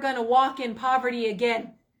I'm never going to walk in poverty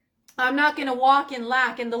again. I'm not going to walk in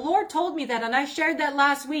lack. And the Lord told me that, and I shared that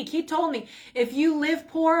last week. He told me, if you live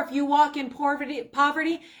poor, if you walk in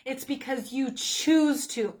poverty, it's because you choose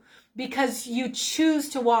to. Because you choose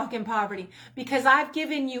to walk in poverty. Because I've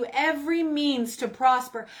given you every means to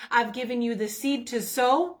prosper. I've given you the seed to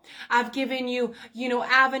sow. I've given you,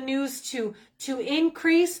 avenues to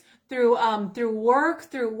increase through work,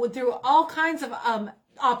 through all kinds of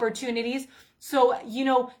opportunities. So,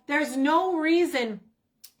 there's no reason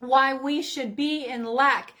why we should be in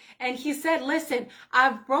lack. And he said, listen,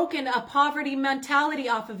 I've broken a poverty mentality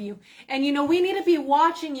off of you. And we need to be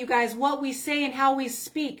watching, you guys, what we say and how we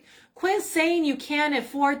speak. Quit saying you can't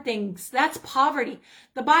afford things. That's poverty.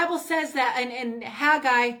 The Bible says that in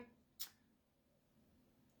Haggai.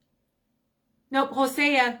 Nope,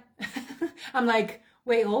 Hosea. I'm like,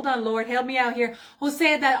 Wait, hold on, Lord. Help me out here.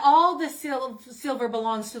 Hosea, that all the silver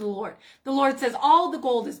belongs to the Lord. The Lord says, all the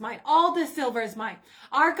gold is mine. All the silver is mine.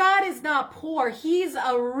 Our God is not poor. He's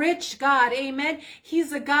a rich God. Amen.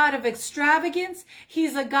 He's a God of extravagance.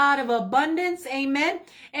 He's a God of abundance. Amen.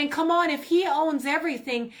 And come on, if he owns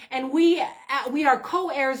everything and we are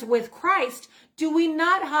co-heirs with Christ, do we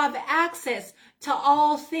not have access to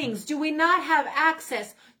all things? Do we not have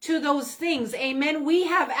access to those things? Amen. We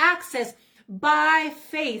have access by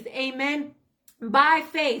faith. Amen. By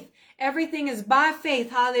faith. Everything is by faith.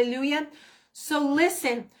 Hallelujah. So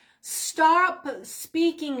listen, stop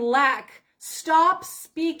speaking lack. Stop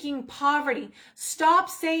speaking poverty. Stop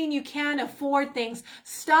saying you can't afford things.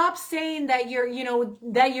 Stop saying that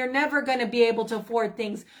you're never going to be able to afford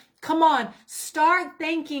things. Come on, start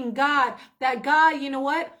thanking God that God, you know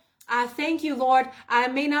what? I thank you, Lord. I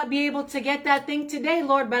may not be able to get that thing today,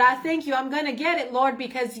 Lord, but I thank you. I'm going to get it, Lord,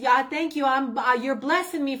 because I thank you. You're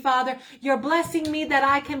blessing me, Father. You're blessing me that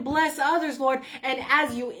I can bless others, Lord. And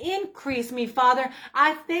as you increase me, Father,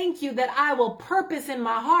 I thank you that I will purpose in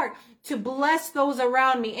my heart to bless those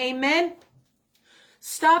around me. Amen.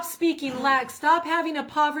 Stop speaking lack. Stop having a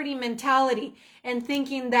poverty mentality and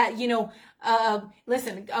thinking that,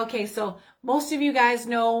 listen, okay, so most of you guys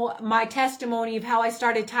know my testimony of how I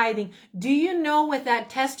started tithing. Do you know with that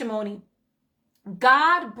testimony,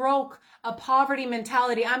 God broke a poverty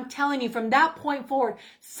mentality? I'm telling you, from that point forward,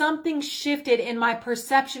 something shifted in my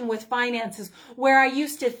perception with finances, where I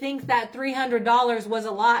used to think that $300 was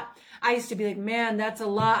a lot. I used to be like, man, that's a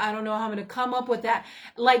lot. I don't know how I'm going to come up with that.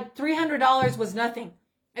 Like $300 was nothing.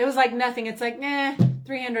 It was like nothing. It's like,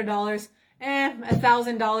 $300.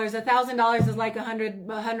 $1,000. $1,000 is like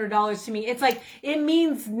 $100 to me. It's like, it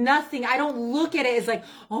means nothing. I don't look at it as like,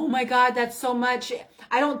 oh my God, that's so much.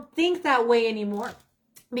 I don't think that way anymore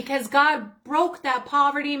because God broke that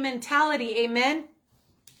poverty mentality. Amen.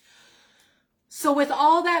 So with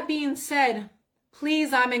all that being said,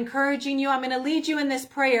 please, I'm encouraging you. I'm going to lead you in this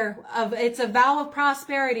prayer it's a vow of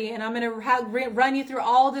prosperity, and I'm going to run you through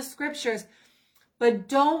all the scriptures. But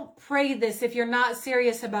don't pray this if you're not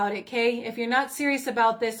serious about it, okay? If you're not serious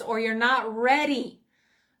about this or you're not ready,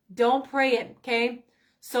 don't pray it, okay?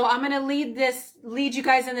 So I'm going to lead you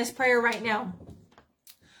guys in this prayer right now.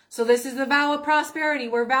 So this is the vow of prosperity.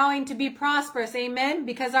 We're vowing to be prosperous, amen?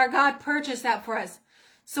 Because our God purchased that for us.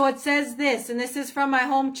 So it says this, and this is from my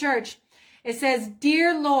home church. It says,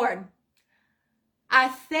 Dear Lord, I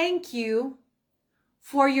thank you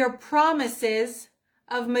for your promises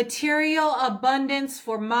of material abundance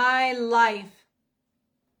for my life.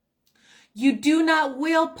 You do not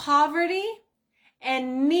will poverty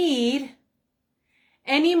and need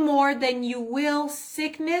any more than you will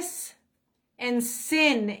sickness and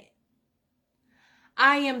sin.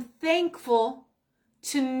 I am thankful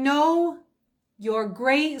to know your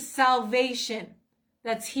great salvation.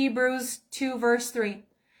 That's Hebrews 2 verse 3.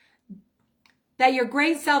 That your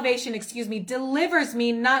great salvation, delivers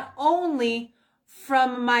me not only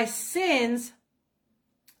from my sins,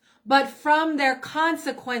 but from their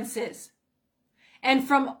consequences and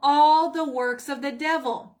from all the works of the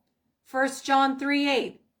devil. 1 John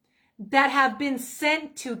 3:8, that have been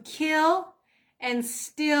sent to kill and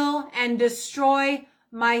steal and destroy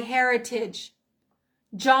my heritage.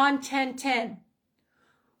 John 10:10,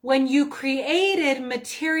 when you created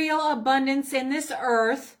material abundance in this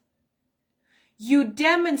earth, you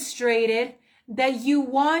demonstrated that you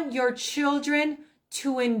want your children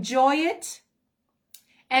to enjoy it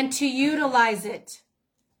and to utilize it.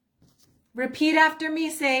 Repeat after me,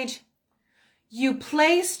 Sage. You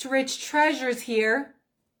placed rich treasures here.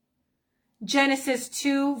 Genesis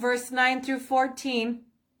 2, verse 9 through 14.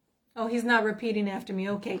 Oh, he's not repeating after me.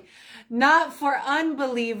 Okay. Not for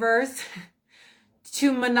unbelievers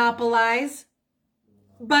to monopolize,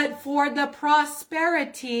 but for the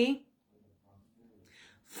prosperity,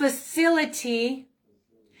 facility,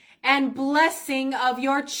 and blessing of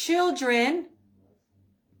your children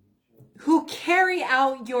who carry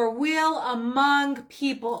out your will among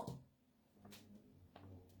people.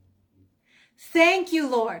 Thank you,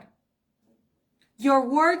 Lord. Your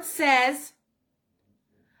word says,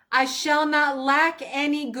 I shall not lack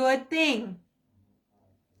any good thing.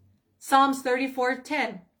 Psalms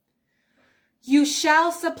 34:10. You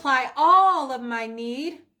shall supply all of my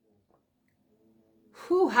need.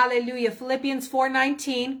 Hallelujah. Philippians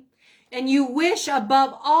 4:19. And you wish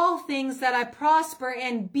above all things that I prosper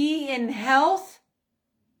and be in health,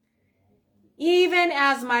 even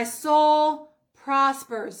as my soul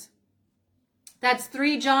prospers. That's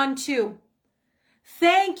 3 John 2.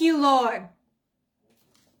 Thank you, Lord,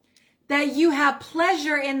 that you have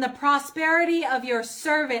pleasure in the prosperity of your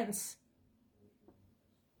servants.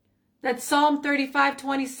 That's Psalm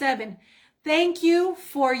 35:27. Thank you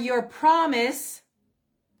for your promise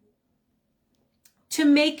to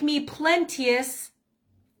make me plenteous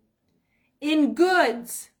in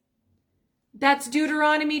goods. That's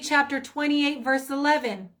Deuteronomy chapter 28, verse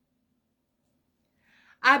 11.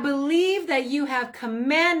 I believe that you have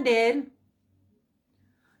commanded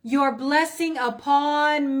your blessing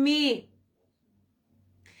upon me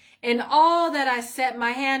in all that I set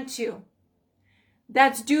my hand to.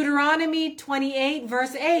 That's Deuteronomy 28,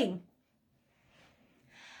 verse 8.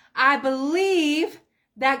 I believe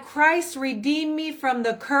that Christ redeemed me from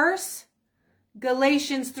the curse,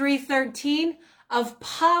 Galatians 3:13, of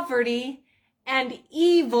poverty and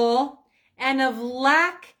evil and of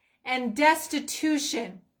lack and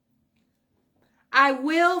destitution. I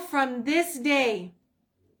will from this day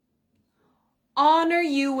honor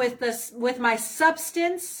you with my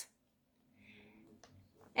substance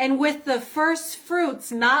and with the first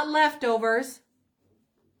fruits, not leftovers,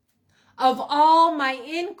 of all my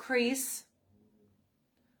increase,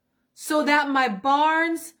 so that my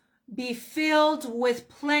barns be filled with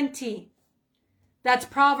plenty. That's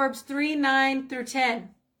Proverbs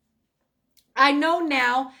 3:9-10. I know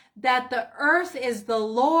now that the earth is the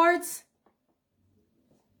Lord's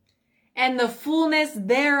and the fullness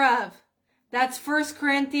thereof. That's 1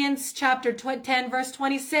 Corinthians chapter 10, verse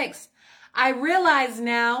 26. I realize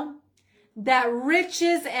now that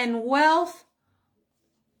riches and wealth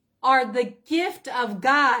are the gift of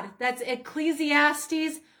God. That's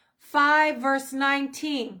Ecclesiastes 5, verse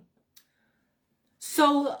 19.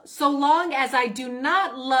 So long as I do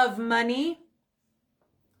not love money,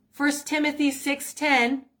 1 Timothy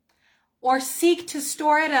 6:10, or seek to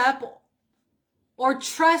store it up, or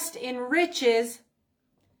trust in riches,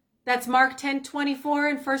 that's Mark 10:24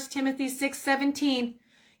 and 1 Timothy 6:17,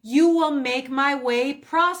 you will make my way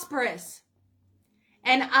prosperous,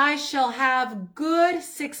 and I shall have good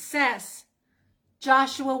success.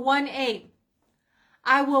 Joshua 1:8.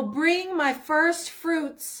 I will bring my first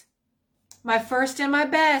fruits, my first and my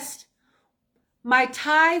best, my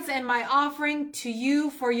tithes and my offering to you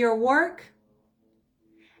for your work,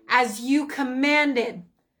 as you commanded.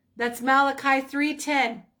 That's Malachi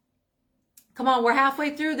 3:10. Come on, we're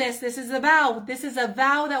halfway through this. This is a vow. This is a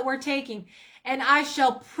vow that we're taking. And I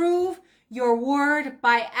shall prove your word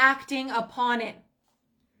by acting upon it.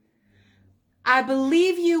 I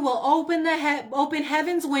believe you will open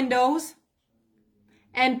heaven's windows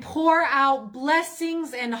and pour out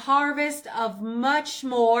blessings and harvest of much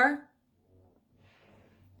more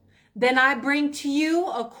than I bring to you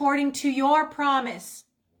according to your promise.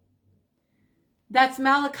 That's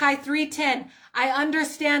Malachi 3:10. I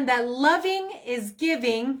understand that loving is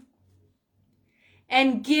giving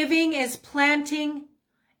and giving is planting,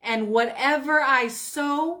 and whatever I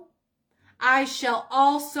sow, I shall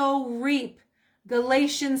also reap.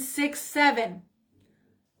 Galatians 6:7.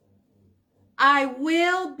 I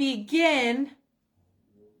will begin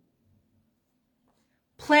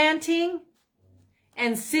planting,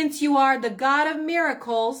 and since you are the God of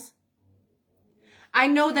miracles, I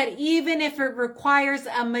know that even if it requires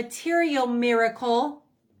a material miracle,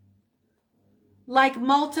 like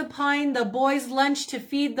multiplying the boys' lunch to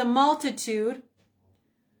feed the multitude,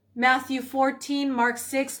 Matthew 14, Mark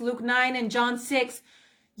 6, Luke 9, and John 6,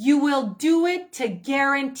 you will do it to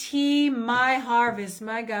guarantee my harvest.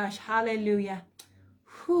 My gosh, hallelujah.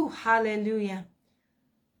 Whew, hallelujah.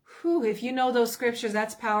 Whew, if you know those scriptures,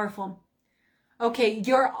 that's powerful. Okay,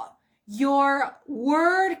 your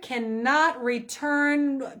word cannot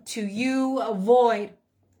return to you void.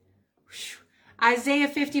 Isaiah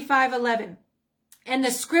 55:11. And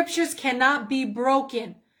the scriptures cannot be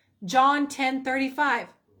broken. John 10:35.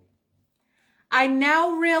 I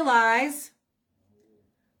now realize,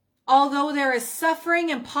 although there is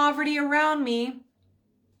suffering and poverty around me,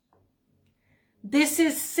 this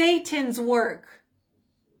is Satan's work,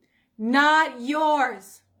 not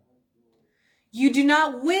yours. You do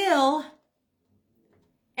not will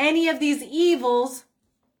any of these evils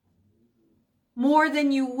more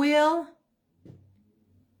than you will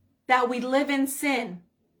that we live in sin.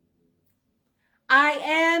 I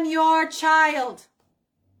am your child.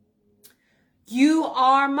 You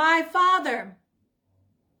are my father.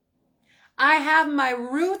 I have my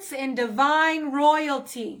roots in divine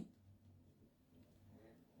royalty.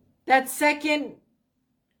 That's 2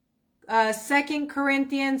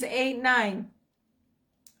 Corinthians 8:9.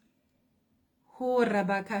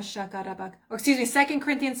 2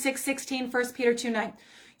 Corinthians 6:16, 1 Peter 2:9.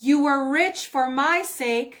 You were rich for my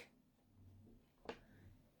sake.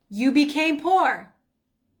 You became poor,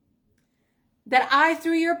 that I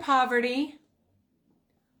through your poverty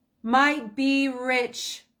might be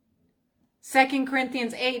rich. 2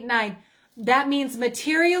 Corinthians 8:9. That means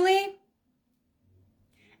materially,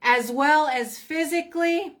 as well as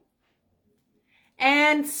physically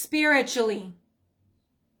and spiritually.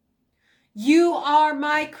 You are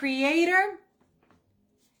my creator,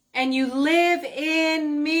 and you live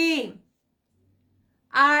in me.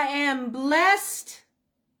 I am blessed.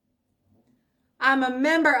 I'm a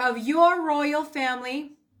member of your royal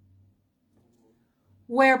family,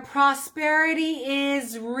 where prosperity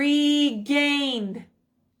is regained.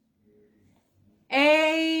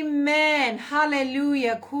 Amen.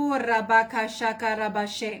 Hallelujah.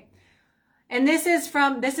 And this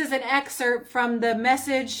is an excerpt from the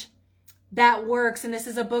Message That Works. And this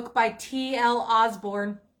is a book by T.L.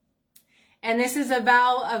 Osborne. And this is a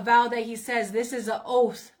vow that he says, this is an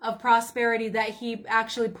oath of prosperity that he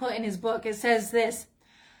actually put in his book. It says this.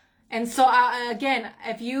 And so again,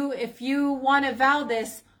 if you want to vow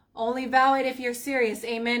this, only vow it if you're serious.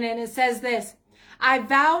 Amen. And it says this: I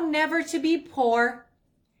vow never to be poor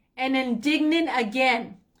and indignant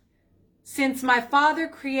again, since my Father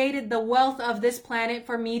created the wealth of this planet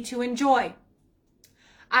for me to enjoy.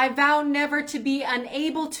 I vow never to be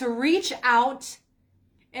unable to reach out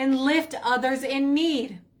and lift others in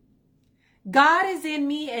need. God is in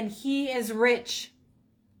me and he is rich.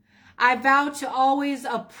 I vow to always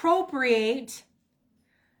appropriate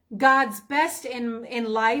God's best in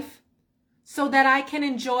life so that I can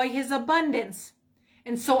enjoy his abundance,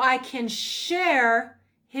 and so I can share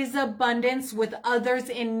his abundance with others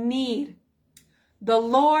in need. The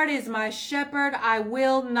Lord is my shepherd, I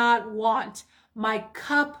will not want. My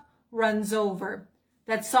cup runs over.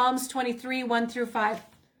 That's Psalms 23, 1-5.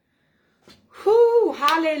 Whoo,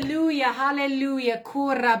 hallelujah, hallelujah.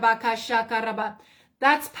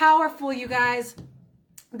 That's powerful, you guys.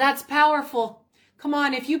 That's powerful. Come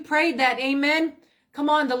on, if you prayed that, amen. Come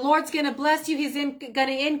on, the Lord's going to bless you. He's going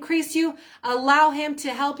to increase you. Allow him to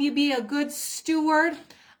help you be a good steward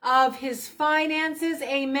of his finances.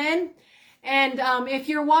 Amen. And if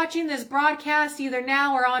you're watching this broadcast either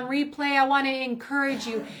now or on replay, I want to encourage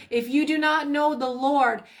you. If you do not know the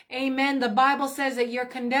Lord, amen, the Bible says that you're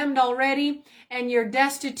condemned already and you're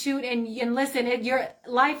destitute. And listen, your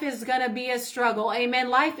life is going to be a struggle. Amen.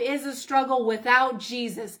 Life is a struggle without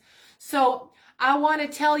Jesus. So I want to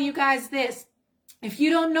tell you guys this. If you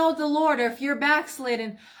don't know the Lord, or if you're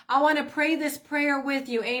backslidden, I want to pray this prayer with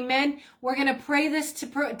you. Amen. We're going to pray this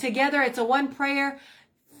together. It's a one prayer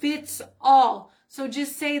fits all. So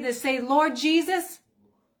just say this. Say, Lord Jesus,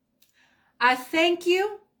 I thank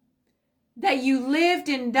you that you lived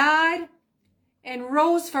and died and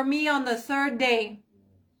rose for me on the third day.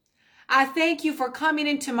 I thank you for coming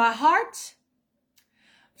into my heart,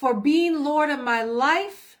 for being Lord of my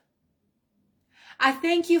life. I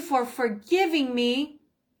thank you for forgiving me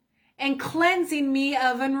and cleansing me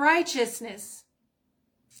of unrighteousness.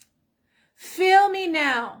 Fill me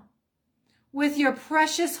now with your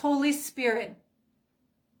precious Holy Spirit.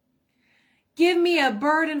 Give me a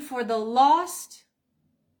burden for the lost.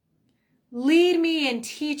 Lead me and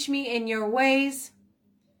teach me in your ways,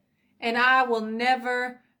 and I will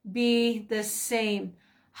never be the same.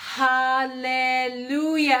 Hallelujah.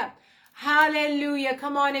 Hallelujah.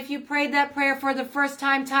 Come on, if you prayed that prayer for the first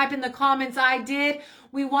time, type in the comments, I did.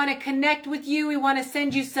 We want to connect with you. We want to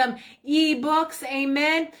send you some ebooks.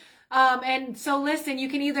 Amen. And so listen, you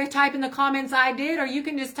can either type in the comments, I did, or you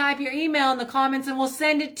can just type your email in the comments and we'll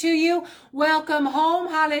send it to you. Welcome home.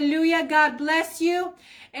 Hallelujah. God bless you.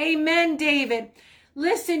 Amen, David.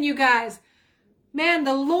 Listen, you guys, man,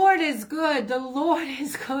 the Lord is good. The Lord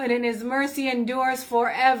is good and his mercy endures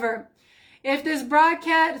forever. If this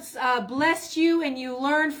broadcast blessed you and you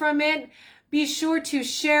learned from it, be sure to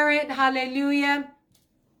share it. Hallelujah.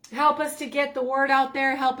 Help us to get the word out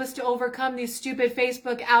there. Help us to overcome these stupid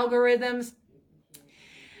Facebook algorithms.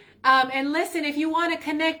 And listen, if you want to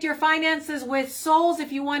connect your finances with souls,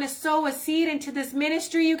 if you want to sow a seed into this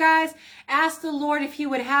ministry, you guys, ask the Lord if he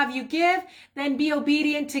would have you give. Then be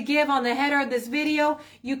obedient to give on the header of this video.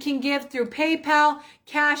 You can give through PayPal,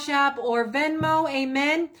 Cash App, or Venmo.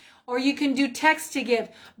 Amen. Or you can do text to give.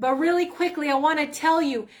 But really quickly, I want to tell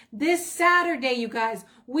you, this Saturday, you guys,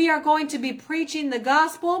 we are going to be preaching the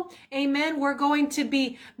gospel. Amen. We're going to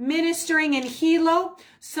be ministering in Hilo.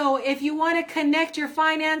 So if you want to connect your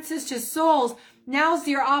finances to souls, now's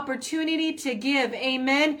your opportunity to give.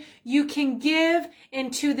 Amen. You can give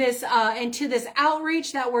into this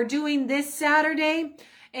outreach that we're doing this Saturday.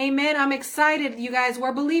 Amen. I'm excited, you guys.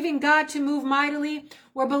 We're believing God to move mightily.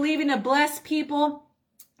 We're believing to bless people.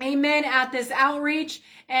 amen, at this outreach,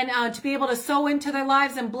 and to be able to sow into their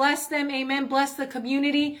lives and bless them, amen, bless the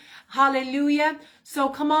community, hallelujah. So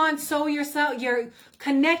come on, sow yourself,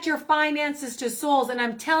 connect your finances to souls, and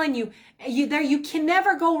I'm telling you, you can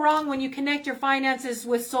never go wrong when you connect your finances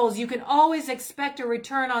with souls. You can always expect a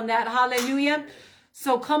return on that, hallelujah.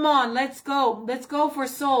 So come on, let's go for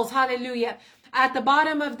souls, hallelujah. At the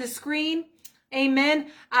bottom of the screen,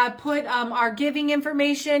 amen, I put our giving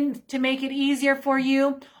information to make it easier for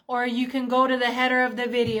you, or you can go to the header of the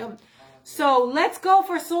video. So let's go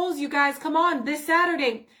for souls, you guys. Come on, this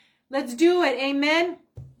Saturday. Let's do it, amen.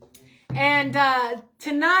 And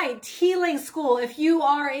tonight, healing school. If you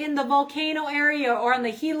are in the Volcano area or on the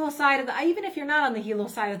Hilo side of the, even if you're not on the Hilo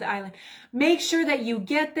side of the island, make sure that you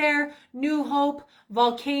get there. New Hope,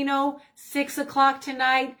 Volcano, 6 o'clock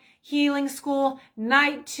tonight. Healing school,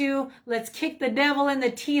 night 2. Let's kick the devil in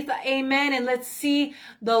the teeth, amen. And let's see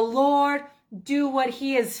the Lord do what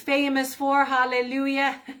he is famous for.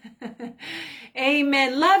 Hallelujah.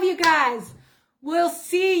 Amen. Love you guys. We'll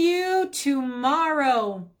see you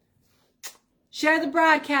tomorrow. Share the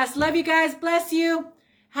broadcast. Love you guys. Bless you.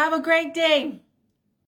 Have a great day.